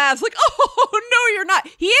laughs like, oh, no, you're not.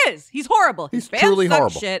 He is. He's horrible. He's His truly fans suck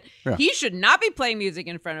horrible. shit. Yeah. He should not be playing music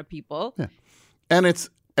in front of people. Yeah. And it's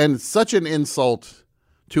such an insult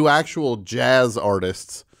to actual jazz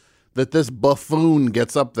artists that this buffoon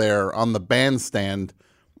gets up there on the bandstand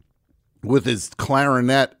with his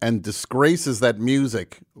clarinet and disgraces that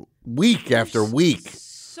music week after week.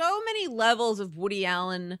 So many levels of Woody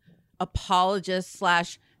Allen apologists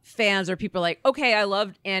 / fans are people like, okay, I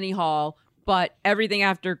loved Annie Hall, but everything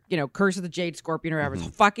after, Curse of the Jade Scorpion or whatever is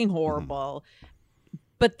fucking horrible.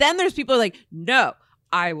 But then there's people like, no,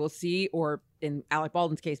 I will see, or in Alec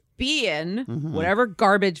Baldwin's case, be in whatever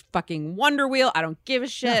garbage fucking Wonder Wheel. I don't give a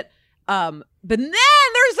shit. But then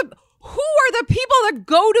who are the people that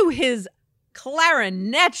go to his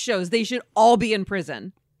clarinet shows? They should all be in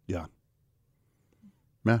prison. Yeah.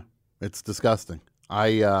 Yeah, it's disgusting.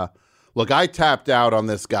 I tapped out on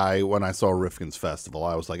this guy when I saw Rifkin's Festival.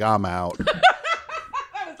 I was like, I'm out. That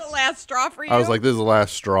was the last straw for you? I was like, this is the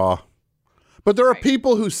last straw. But there are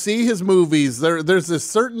people who see his movies. There's this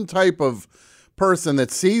certain type of person that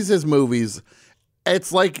sees his movies.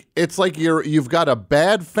 It's like you've got a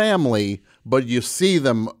bad family, but you see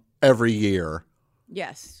them every year.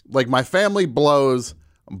 Yes. Like, my family blows,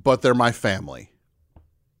 but they're my family.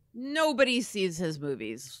 Nobody sees his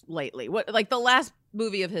movies lately. Like the last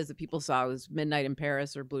movie of his that people saw was Midnight in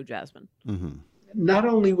Paris or Blue Jasmine. Mm-hmm. Not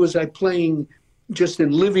only was I playing just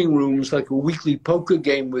in living rooms like a weekly poker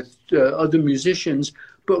game with other musicians,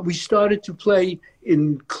 but we started to play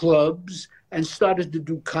in clubs and started to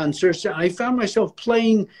do concerts. I found myself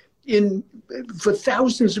playing for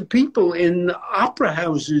thousands of people in opera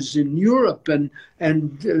houses in Europe, and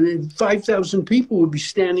 5,000 people would be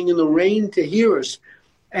standing in the rain to hear us.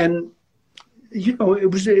 And,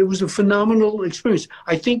 it was a phenomenal experience.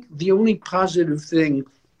 I think the only positive thing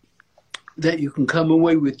that you can come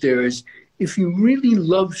away with there is if you really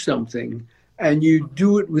love something and you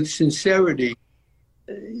do it with sincerity,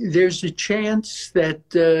 there's a chance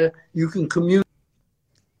that you can communicate.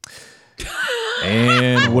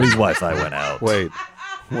 And Woody's Wi-Fi went out. Wait.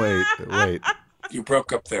 You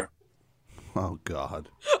broke up there. Oh, God.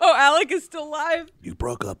 Oh, Alec is still live? You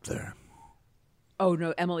broke up there. Oh,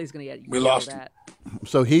 no, Emily's going to get you. We lost that.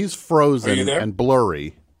 So he's frozen Are you there? and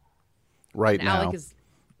blurry right And now. Alec is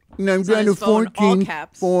And I've It's on got a his phone, all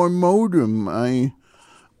caps. 14.4 modem.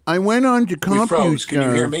 I went on to We froze. CompuServe. Can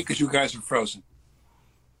you hear me? Because you guys are frozen.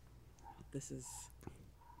 This is.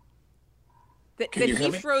 Can That you hear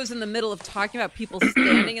he me? froze in the middle of talking about people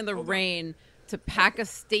standing in the rain to pack a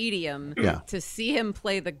stadium to see him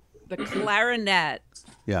play the clarinet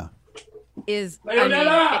Yeah. is.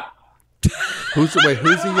 Who's he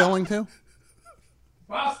yelling to?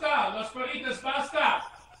 Basta! Los Corritos, basta!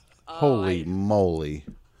 Holy moly.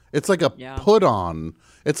 It's like a Yeah. put on.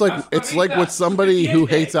 It's like what somebody who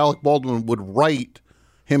hates Alec Baldwin would write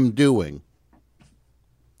him doing.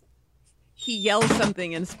 He yells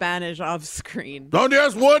something in Spanish off screen. Don't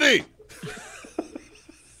ask Woody.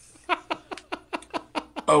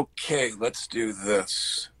 Okay, let's do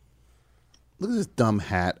this. Look at this dumb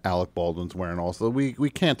hat Alec Baldwin's wearing also. We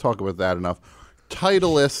can't talk about that enough.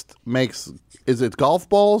 Titleist makes, is it golf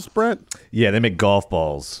balls, Brent? Yeah, they make golf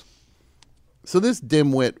balls. So this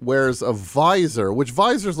dimwit wears a visor, which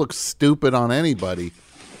visors look stupid on anybody.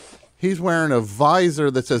 He's wearing a visor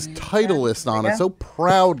that says Titleist on it so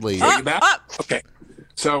proudly. Take it back? Okay.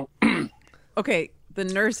 So Okay, the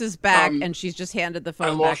nurse is back and she's just handed the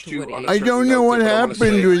phone back to Woody. I don't know what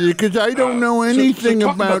happened with it because I don't know anything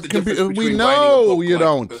about computers. We know you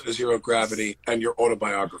don't. Zero Gravity and your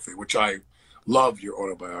autobiography, which I love your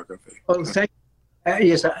autobiography. Oh, thank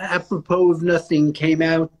yes, apropos of nothing came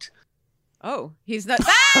out. Oh, he's not.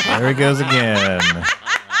 There he goes again.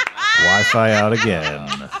 Wi-Fi out again.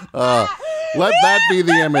 Let that be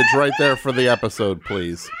the image right there for the episode,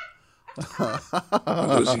 please. I'm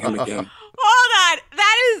losing him again. Hold on.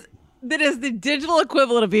 That is the digital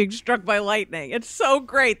equivalent of being struck by lightning. It's so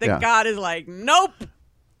great that God is like, nope.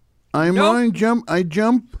 I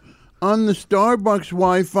jump on the Starbucks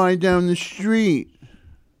Wi-Fi down the street.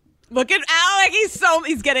 Look at Alec.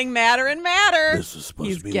 He's getting madder and madder. This is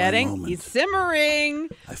supposed to be my moment. He's simmering.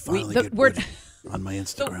 I finally get Woody on my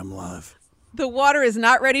Instagram Live. The water is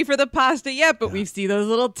not ready for the pasta yet, but we see those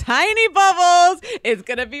little tiny bubbles. It's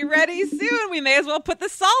going to be ready soon. We may as well put the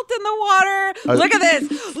salt in the water. Look at this.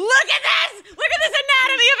 Look at this. Look at this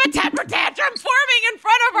anatomy of a temper tantrum forming in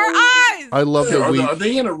front of our eyes. I love that Are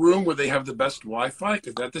they in a room where they have the best Wi-Fi?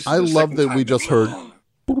 I love that we just heard.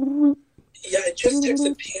 Yeah, I just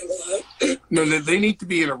texted Pamela. No, they need to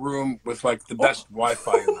be in a room with like the best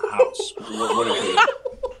Wi-Fi in the house.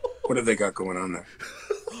 What have they got going on there?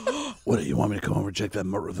 What do you want me to come over and check the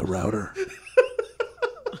router?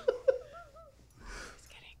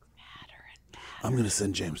 I'm going to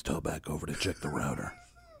send James Toback over to check the router.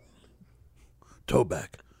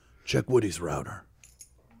 Toback, check Woody's router.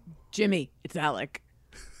 Jimmy, it's Alec.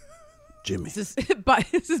 Jimmy. This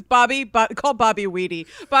is Bobby. Call Bobby Weedy.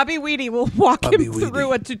 Bobby Weedy will walk him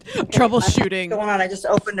through a troubleshooting. Going on? I just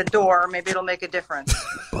opened the door. Maybe it'll make a difference.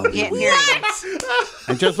 Can't hear you.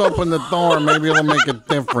 I just opened the door. Maybe it'll make a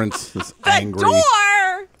difference. It's angry.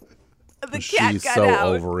 Door. The cat She's got so out.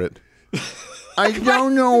 over it. I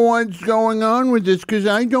don't know what's going on with this because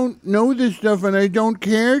I don't know this stuff and I don't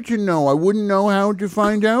care to know. I wouldn't know how to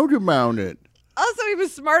find out about it. Also, he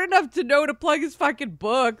was smart enough to know to plug his fucking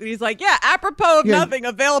book. And he's like, yeah, apropos of nothing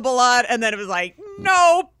available on. And then it was like,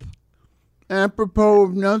 nope. Apropos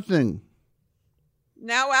of nothing.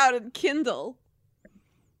 Now out in Kindle.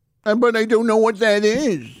 But I don't know what that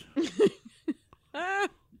is.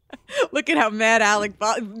 Look at how mad Alec.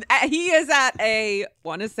 He is at a,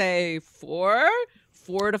 want to say 4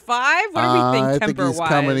 to 5. What do we think? I think temper he's wise?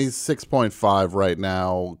 coming. He's 6.5 right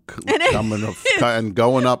now, coming up and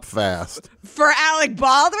going up fast. For Alec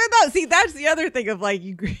Baldwin, though, see, that's the other thing of like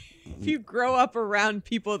if you grow up around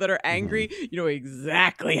people that are angry, you know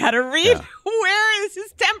exactly how to read where is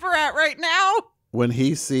his temper at right now. When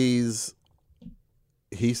he starts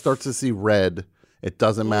to see red. It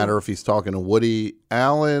doesn't matter if he's talking to Woody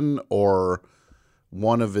Allen or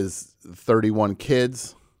one of his 31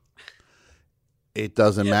 kids. It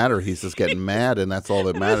doesn't matter. He's just getting mad, and that's all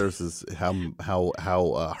that matters is how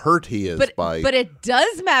hurt he is by. But it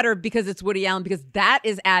does matter because it's Woody Allen, because that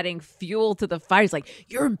is adding fuel to the fire. It's like,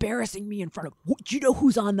 you're embarrassing me in front of. Do you know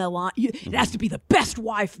who's on the line? It has to be the best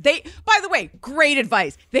wife. By the way, great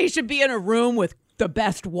advice. They should be in a room with the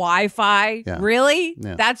best Wi-Fi. Yeah. Really?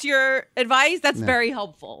 Yeah. That's your advice? That's very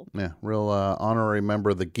helpful. Yeah, real honorary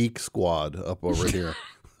member of the Geek Squad up over here.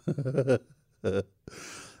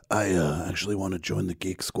 I actually want to join the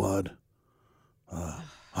Geek Squad. Hi,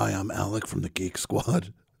 I'm Alec from the Geek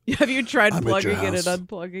Squad. Have you tried I'm plugging it and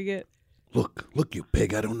unplugging it? Look, you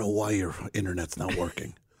pig. I don't know why your internet's not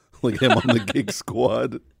working. Look at him on the Geek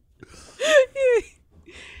Squad.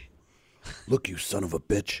 Look, you son of a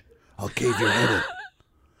bitch. I'll cave your head in.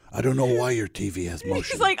 I don't know why your TV has motion.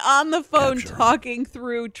 He's like on the phone capture. talking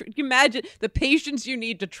through. Can you imagine the patience you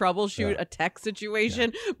need to troubleshoot a tech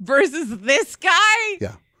situation versus this guy?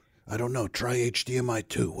 Yeah. I don't know. Try HDMI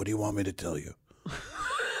 2. What do you want me to tell you?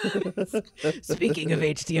 Speaking of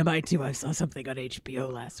HDMI 2, I saw something on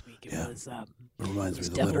HBO last week. It was It reminds me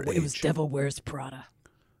of the Devil, letter H. it was Devil Wears Prada.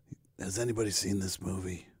 Has anybody seen this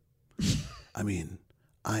movie? I mean,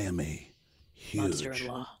 I am a huge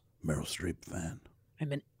Monster-in-Law. Meryl Streep fan.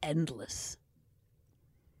 I'm an endless.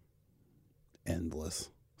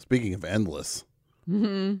 Speaking of endless,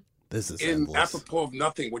 this is In endless. Apropos of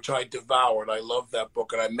Nothing, which I devoured. I love that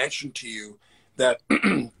book. And I mentioned to you that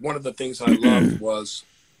one of the things I loved was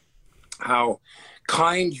how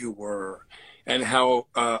kind you were and how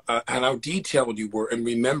detailed you were in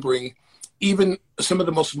remembering even some of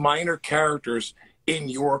the most minor characters in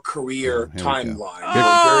your career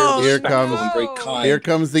timeline. Here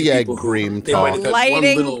comes the egg cream talk.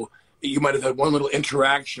 You might have had one little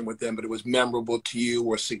interaction with them, but it was memorable to you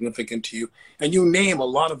or significant to you. And you name a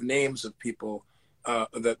lot of names of people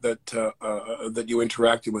that you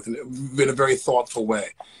interacted with in a very thoughtful way.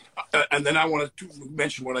 And then I want to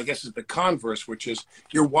mention what I guess is the converse, which is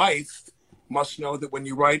your wife must know that when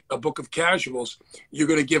you write a book of casuals, you're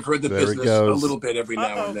going to give her the business a little bit every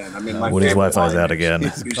now and then. I mean, my Woody's favorite Wi-Fi's line out again.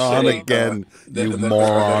 is It's on again, you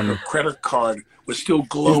moron. Her credit card was still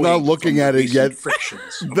glowing. He's not looking at it yet.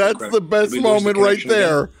 That's the best moment right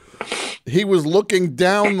there. He was looking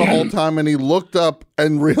down the whole time, and he looked up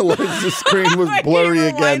and realized the screen was blurry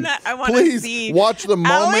again. Please watch the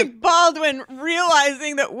moment. Alec Baldwin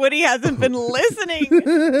realizing that Woody hasn't been listening to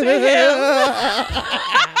him.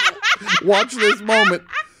 Watch this moment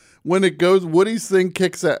when it goes. Woody's thing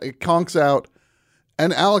conks out,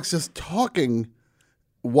 and Alex just talking.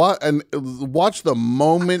 And watch the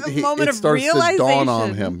moment it starts to dawn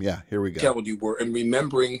on him. Yeah, here we go. How you were and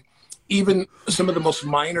remembering even some of the most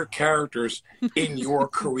minor characters in your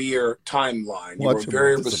career timeline. You were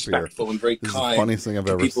very respectful and very kind. The funniest thing I've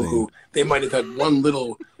ever people seen. Who they might have had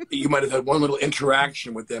you might have had one little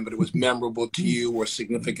interaction with them, but it was memorable to you or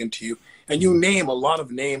significant to you. And you name a lot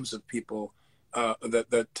of names of people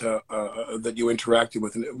that you interacted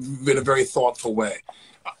with in a very thoughtful way.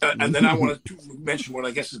 And then I want to mention what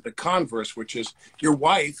I guess is the converse, which is your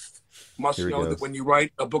wife must know that when you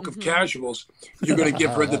write a book of casuals, you're going to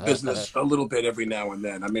give her the business a little bit every now and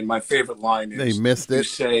then. I mean, my favorite line is they missed it. You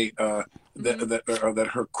say that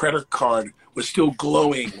her credit card was still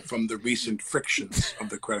glowing from the recent frictions of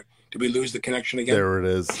the credit. Did we lose the connection again? There it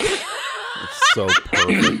is. It's so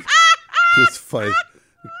perfect. This fight.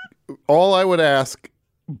 All I would ask,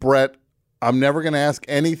 Brett, I'm never going to ask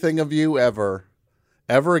anything of you ever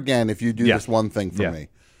again if you do this one thing for me.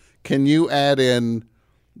 Can you add in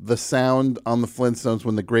the sound on the Flintstones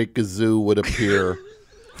when the Great Gazoo would appear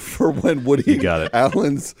for when Woody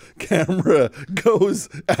Allen's camera goes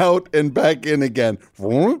out and back in again?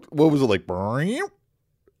 What was it like?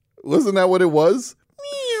 Wasn't that what it was?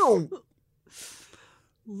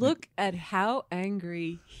 Look at how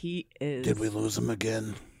angry he is. Did we lose him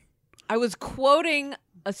again? I was quoting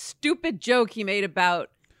a stupid joke he made about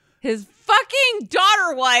his fucking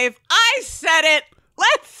daughter wife. I said it.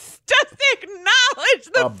 Let's just acknowledge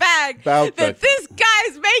the fact that this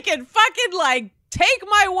guy's making fucking like take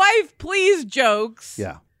my wife please jokes.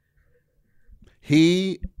 Yeah.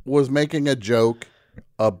 He was making a joke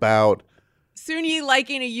about Soon-Yi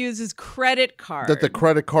liking to use his credit card. that the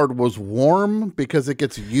credit card was warm because it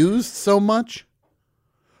gets used so much.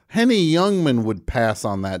 Henny Youngman would pass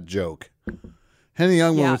on that joke. Henny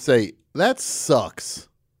Youngman would say, that sucks.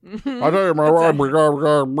 I tell you,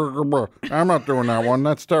 I'm not doing that one.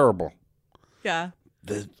 That's terrible. Yeah.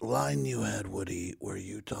 The line you had, Woody, where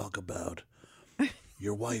you talk about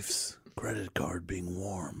your wife's credit card being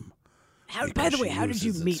warm. By the way, how did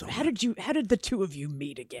you meet? How did the two of you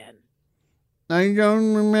meet again? I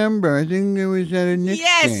don't remember. I think it was at a Knicks game.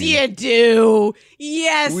 Yes, you do.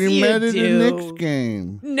 Yes, we you met at do. a Knicks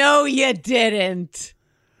game. No, you didn't.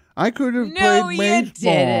 I could have played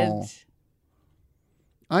baseball.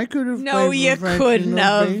 I could have played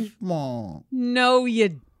professional baseball. No,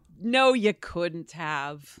 you couldn't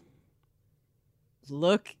have.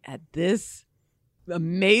 Look at this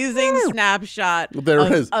amazing snapshot.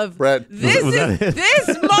 There is, Brett. This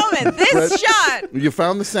moment, this Brett, shot. You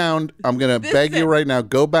found the sound. I'm going to beg you right now.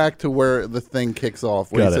 Go back to where the thing kicks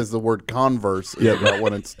off, where it says the word converse about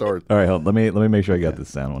when it starts. All right, hold on. Let me make sure I got this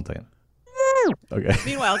sound one second. Okay.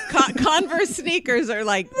 Meanwhile, Converse sneakers are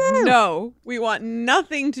like, no, we want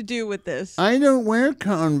nothing to do with this. I don't wear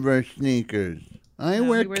Converse sneakers. I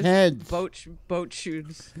wear Keds. Boat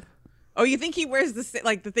shoes. Oh, you think he wears the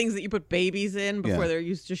things that you put babies in before they're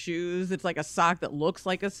used to shoes? It's like a sock that looks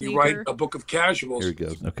like a sneaker. You write a book of casuals. Here he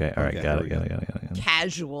goes. Okay, all right, got it.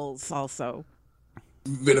 Casuals also.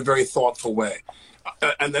 In a very thoughtful way.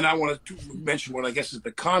 And then I want to mention what I guess is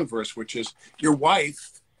the converse, which is your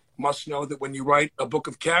wife must know that when you write a book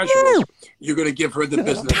of casuals, you're going to give her the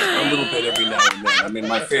business a little bit every now and then. I mean,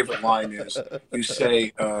 my favorite line is you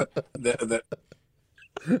say that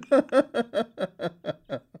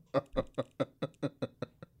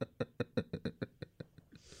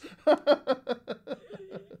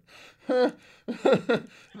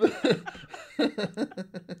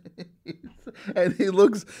and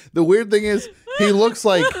the weird thing is he looks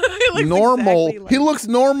like normal. Exactly he looks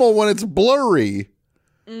normal when it's blurry.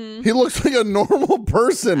 He looks like a normal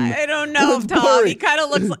person. I don't know, Tom. He kind of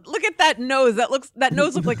looks look at that nose. That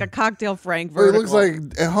nose looks like a cocktail Frank vertical. He looks like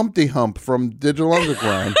a Humpty Hump from Digital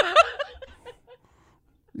Underground.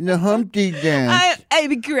 The Humpty Dance.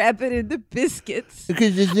 I'm grabbing in the biscuits.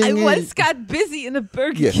 Because the thing I once got busy in a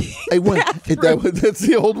Burger King bathroom. That's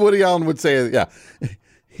the old Woody Allen would say. Yeah.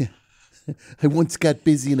 I once got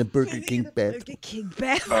busy in a Burger King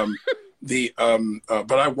bathroom.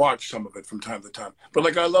 But I watch some of it from time to time. But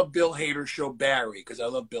like I love Bill Hader's show Barry because I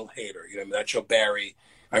love Bill Hader. You know, that show Barry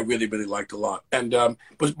I really liked a lot. And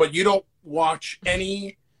but you don't watch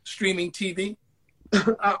any streaming TV?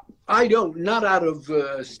 I don't, not out of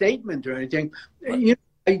statement or anything. Right. You know,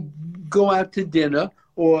 I go out to dinner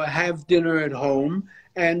or have dinner at home,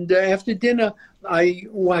 and after dinner I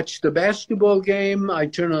watch the basketball game. I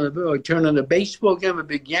turn on the baseball game. I'm a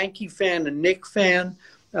big Yankee fan, a Knick fan.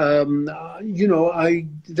 You know,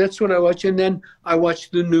 that's what I watch, and then I watch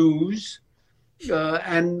the news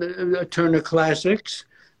and Turner Classics.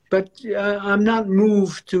 But I'm not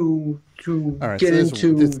moved to get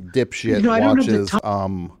into this dipshit watches.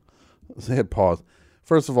 Hit pause.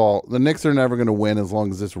 First of all, the Knicks are never going to win as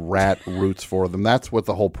long as this rat roots for them. That's what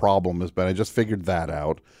the whole problem has been. I just figured that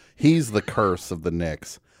out. He's the curse of the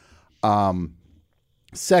Knicks.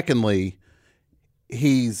 Secondly,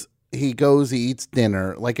 he eats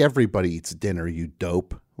dinner like everybody eats dinner. You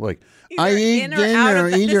dope. Like I eat dinner.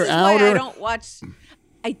 Either out or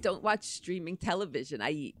I don't watch streaming television.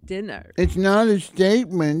 I eat dinner. It's not a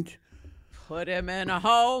statement. Put him in a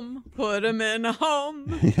home. Put him in a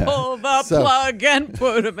home. Yeah. Pull the plug and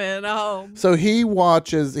put him in a home. So he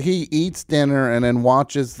eats dinner and then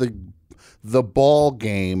watches the ball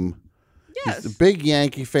game. Yes. He's a big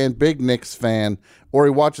Yankee fan, big Knicks fan. Or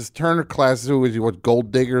he watches Turner Classics,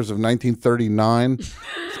 Gold Diggers of 1939. He's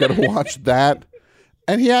got to watch that.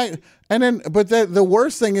 But the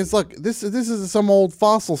worst thing is, look, this is some old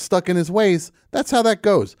fossil stuck in his ways. That's how that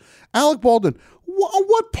goes. Alec Baldwin,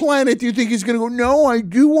 what planet do you think he's going to go? No, I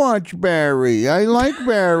do watch Barry. I like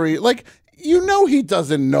Barry. Like, you know he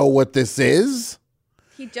doesn't know what this is.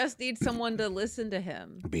 He just needs someone to listen to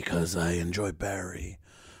him. Because I enjoy Barry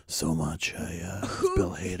so much. It's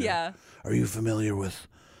Bill Hader. Yeah. Are you familiar with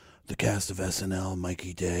the cast of SNL,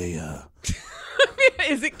 Mikey Day?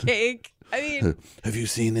 Is it Cake? I mean, have you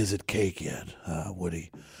seen Is It Cake yet,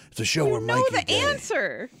 Woody? It's a show where Mikey Day. You know the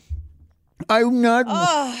answer. I'm not.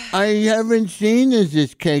 I haven't seen Is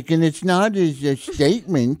It Cake, and it's not as a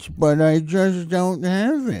statement, but I just don't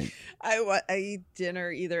have it. I eat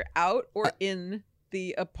dinner either out or in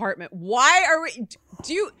the apartment. Why are we?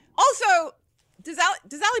 Do you also? Does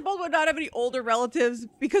Alec Baldwin not have any older relatives?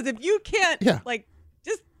 Because if you can't,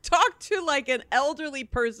 just talk to like an elderly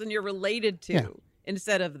person you're related to. Yeah.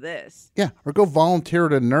 Instead of this. Yeah, or go volunteer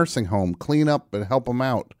at a nursing home, clean up and help them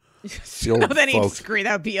out. Then he'd scream.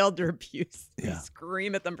 That would be elder abuse. Yeah. He'd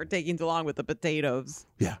scream at them for taking too long with the potatoes.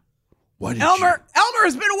 Yeah. Why did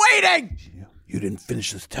Elmer's been waiting! You didn't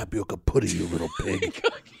finish this tapioca pudding, you little pig.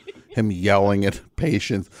 Him yelling at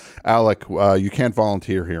patients. Alec, you can't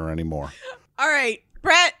volunteer here anymore. All right,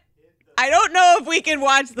 Brett. I don't know if we can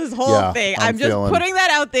watch this whole thing. I'm just putting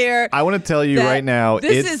that out there. I want to tell you right now.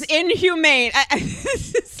 This is inhumane.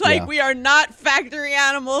 It's like we are not factory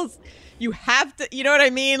animals. You have to, you know what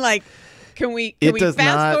I mean? Like, can we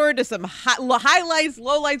fast forward to some highlights,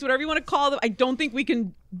 lowlights, whatever you want to call them? I don't think we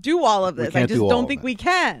can do all of this. I just don't think we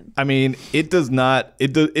can. I mean, it does not.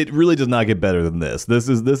 It really does not get better than this. This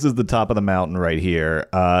is the top of the mountain right here.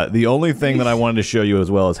 The only thing that I wanted to show you as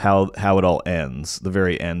well is how it all ends. The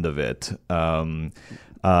very end of it.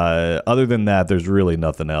 Other than that, there's really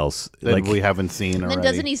nothing else that we haven't seen already. Then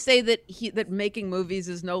doesn't he say that making movies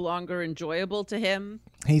is no longer enjoyable to him?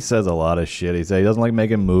 He says a lot of shit. He doesn't like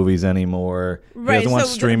making movies anymore. Right, he doesn't want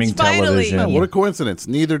streaming television. Oh, what a coincidence.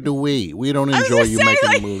 Neither do we. We don't enjoy you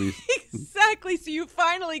making movies. Exactly. So you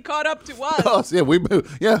finally caught up to us. Yeah, we've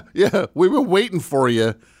been waiting for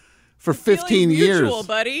you for 15 years, mutual,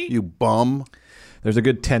 buddy. you bum. There's a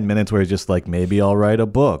good 10 minutes where he's just like, maybe I'll write a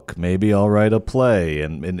book, maybe I'll write a play,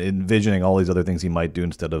 and envisioning all these other things he might do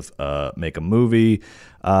instead of make a movie.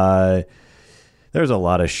 There's a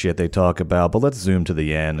lot of shit they talk about, but let's zoom to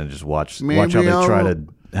the end and just watch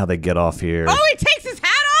how they get off here. Oh, he takes his hat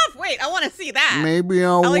off? Wait, I want to see that. Maybe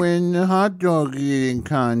I'll win the hot dog eating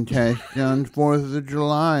contest on 4th of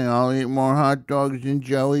July. I'll eat more hot dogs than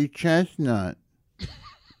Joey Chestnut.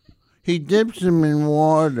 He dips them in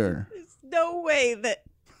water. No way that,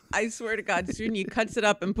 I swear to God, soon he cuts it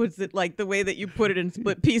up and puts it like the way that you put it in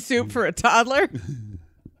split pea soup for a toddler.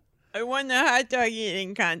 I won the hot dog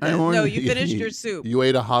eating contest. No, you finished your soup. You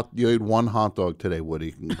ate one hot dog today,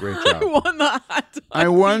 Woody. Great job. I won the hot dog. I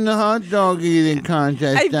won the hot dog eating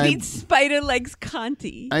contest. I beat Spider Legs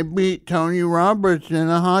Conti. I beat Tony Roberts in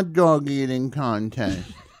a hot dog eating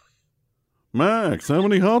contest. Max, how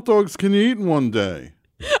many hot dogs can you eat in one day?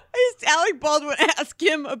 Alec Baldwin asked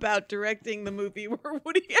him about directing the movie where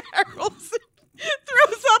Woody Harrelson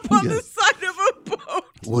throws up on the side of a boat.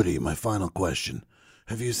 Woody, my final question.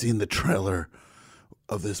 Have you seen the trailer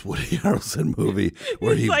of this Woody Harrelson movie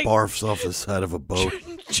where he barfs off the side of a boat?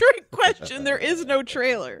 Trick question. There is no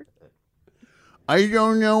trailer. I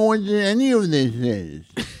don't know what any of this is.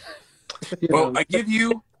 Well, I give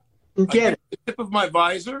you the tip of my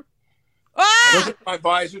visor. Ah! Look at my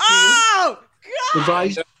visor to oh, you. God! The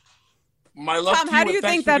visor. My love Tom, to how you, do you and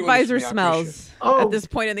think thanks that for doing this visor to me. I appreciate smells at this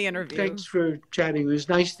point in the interview? Thanks for chatting. It was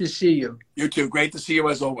nice to see you. You too. Great to see you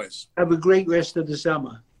as always. Have a great rest of the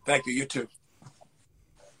summer. Thank you. You too.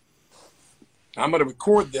 I'm going to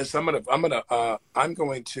record this. I'm going to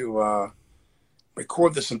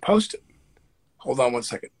record this and post it. Hold on one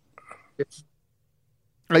second.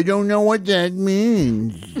 I don't know what that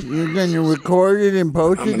means. You're going to record it and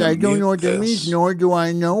post it? I don't know what that means, nor do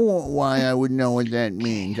I know why I would know what that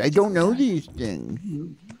means. I don't know these things.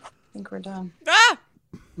 I think we're done. Ah!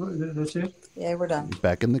 That's it? Yeah, we're done.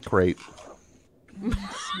 Back in the crate.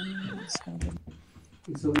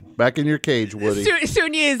 Back in your cage, Woody.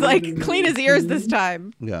 Sunyi is like, clean his ears this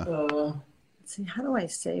time. Yeah. Let's see, how do I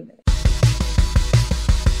save it?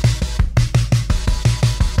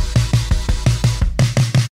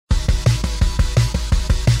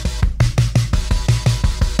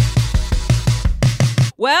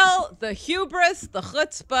 Well, the hubris, the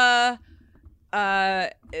chutzpah,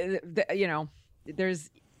 there's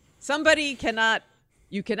somebody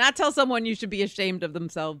you cannot tell someone you should be ashamed of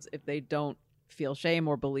themselves if they don't feel shame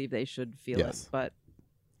or believe they should feel it. But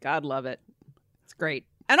God love it. It's great.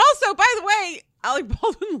 And also, by the way, Alec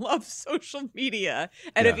Baldwin loves social media.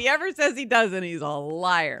 And if he ever says he doesn't, he's a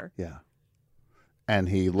liar. Yeah. And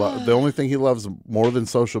the only thing he loves more than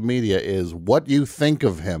social media is what you think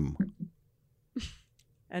of him.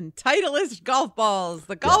 And Titleist golf balls.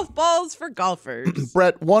 The golf balls for golfers.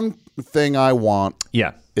 Brett, one thing I want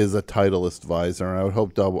is a Titleist visor. I would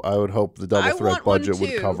hope the Double Threat budget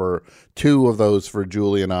would cover 2 of those for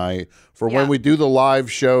Julie and I. For when we do the live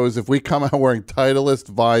shows, if we come out wearing Titleist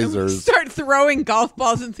visors. Start throwing golf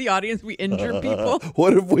balls into the audience, we injure people.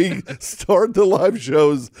 What if we start the live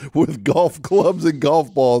shows with golf clubs and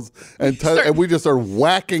golf balls and we just start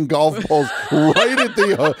whacking golf balls right at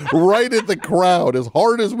the crowd as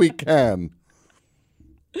hard as we can?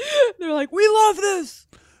 They're like, we love this.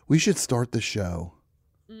 We should start the show.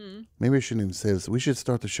 Maybe I shouldn't even say this. We should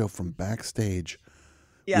start the show from backstage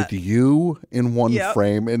with you in one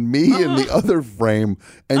frame and me in the other frame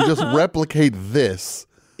and just replicate this.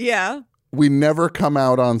 Yeah. We never come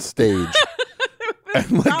out on stage.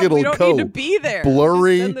 And like we don't need to be there.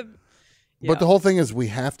 Blurry. But the whole thing is we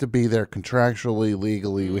have to be there contractually,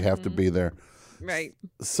 legally. We have to be there. Right.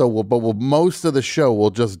 So most of the show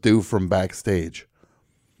we'll just do from backstage.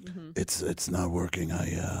 It's not working.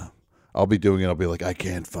 I'll be doing it. I'll be like, I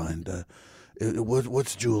can't find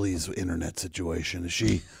what's Julie's internet situation?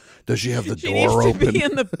 Does she have the door open? She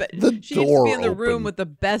needs to be in the room with the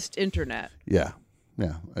best internet. Yeah.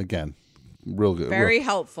 Again, real good. Very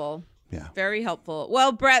helpful. Yeah. Very helpful.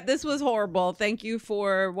 Well, Brett, this was horrible. Thank you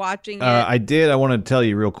for watching it. I did. I want to tell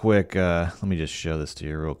you real quick. Let me just show this to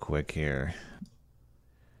you real quick here.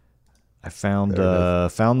 I found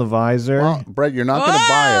the visor. Well, Brett, you're not going to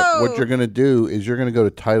buy it. What you're going to do is you're going to go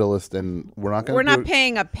to Titleist, and we're not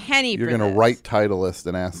paying a penny. You're going to write Titleist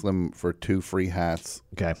and ask them for 2 free hats.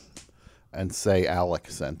 Okay. And say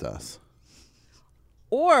Alec sent us.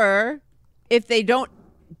 Or if they don't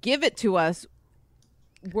give it to us,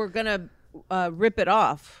 we're gonna rip it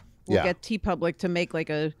off. We'll get TeePublic to make like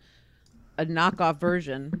a knockoff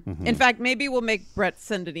version. In fact, maybe we'll make Brett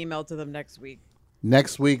send an email to them next week.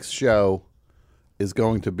 Next week's show is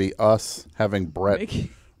going to be us having Brett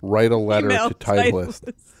Write a letter Email to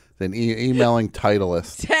Titleist. Then emailing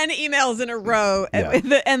Titleist. 10 emails in a row, Yeah.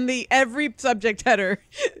 and the every subject header.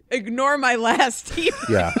 Ignore my last email.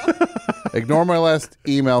 Yeah. Ignore my last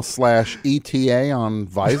email /ETA on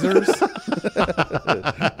visors.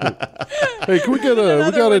 Hey, can we get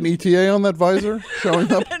we got an ETA on that visor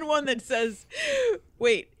showing up? And one that says,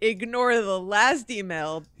 wait, ignore the last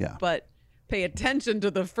email, Yeah. but pay attention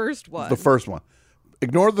to the first one. The first one.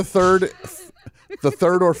 Ignore the third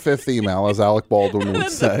or fifth email, as Alec Baldwin would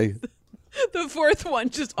say. The fourth one,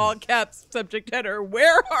 just all caps, subject header.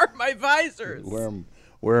 Where are my visors?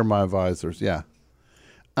 Where are my visors? Yeah.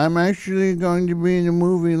 I'm actually going to be in the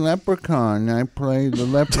movie Leprechaun. I play the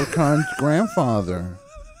Leprechaun's grandfather.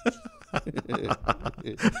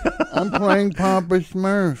 I'm playing Papa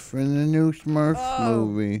Smurf in the new Smurfs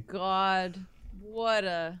movie. God, what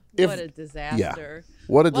a disaster! Yeah.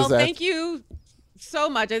 What a disaster! Well, thank you so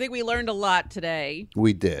much. I think we learned a lot today.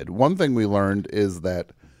 We did. One thing we learned is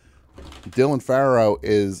that Dylan Farrow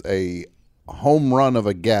is a home run of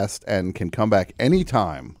a guest and can come back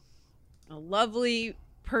anytime. A lovely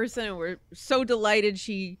person, and we're so delighted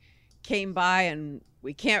she came by, and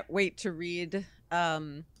we can't wait to read.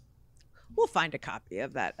 We'll find a copy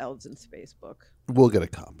of that Elves in Space book. We'll get a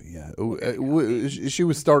copy, yeah. She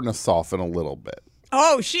was starting to soften a little bit.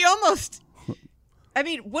 Oh, she almost... I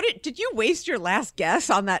mean, did you waste your last guess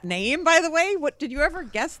on that name, by the way? Did you ever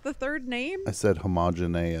guess the third name? I said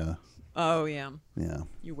Homogenea. Oh, yeah. Yeah.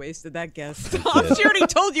 You wasted that guess. Tom, she already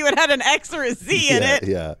told you it had an X or a Z in it.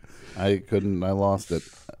 Yeah. I lost it.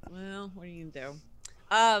 Well, what are you going to do?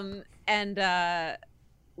 And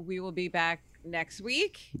we will be back next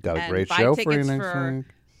week. Got a great show for you next week.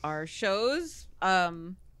 Our shows.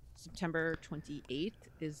 September 28th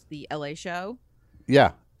is the LA show.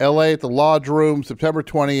 Yeah. LA at the Lodge Room, September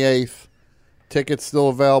 28th. Tickets still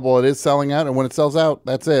available. It is selling out, and when it sells out,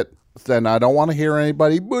 that's it. Then I don't want to hear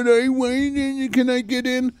anybody, but I waited. Can I get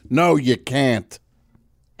in? No, you can't.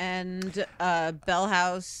 And Bell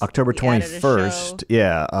House. October 21st.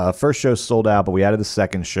 Yeah. First show sold out, but we added the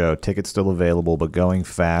second show. Tickets still available, but going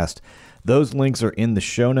fast. Those links are in the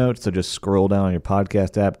show notes, so just scroll down on your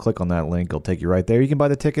podcast app, click on that link. It'll take you right there. You can buy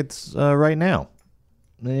the tickets right now.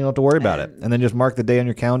 Then you don't have to worry about it. And then just mark the day on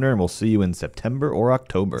your calendar, and we'll see you in September or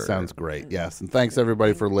October. Sounds great, yes. And thanks,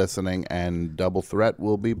 everybody, for listening. And Double Threat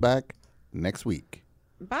will be back next week.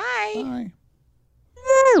 Bye.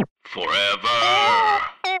 Forever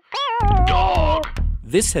Dog.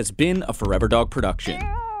 This has been a Forever Dog production.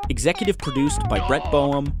 Executive produced by Brett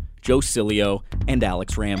Boehm, Joe Cilio, and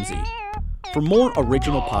Alex Ramsey. For more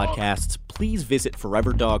original podcasts, please visit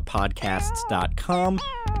foreverdogpodcasts.com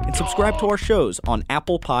and subscribe to our shows on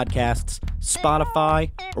Apple Podcasts,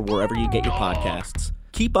 Spotify, or wherever you get your podcasts.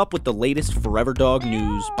 Keep up with the latest Forever Dog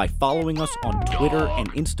news by following us on Twitter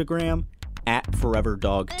and Instagram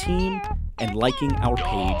 @ForeverDogTeam and liking our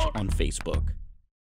page on Facebook.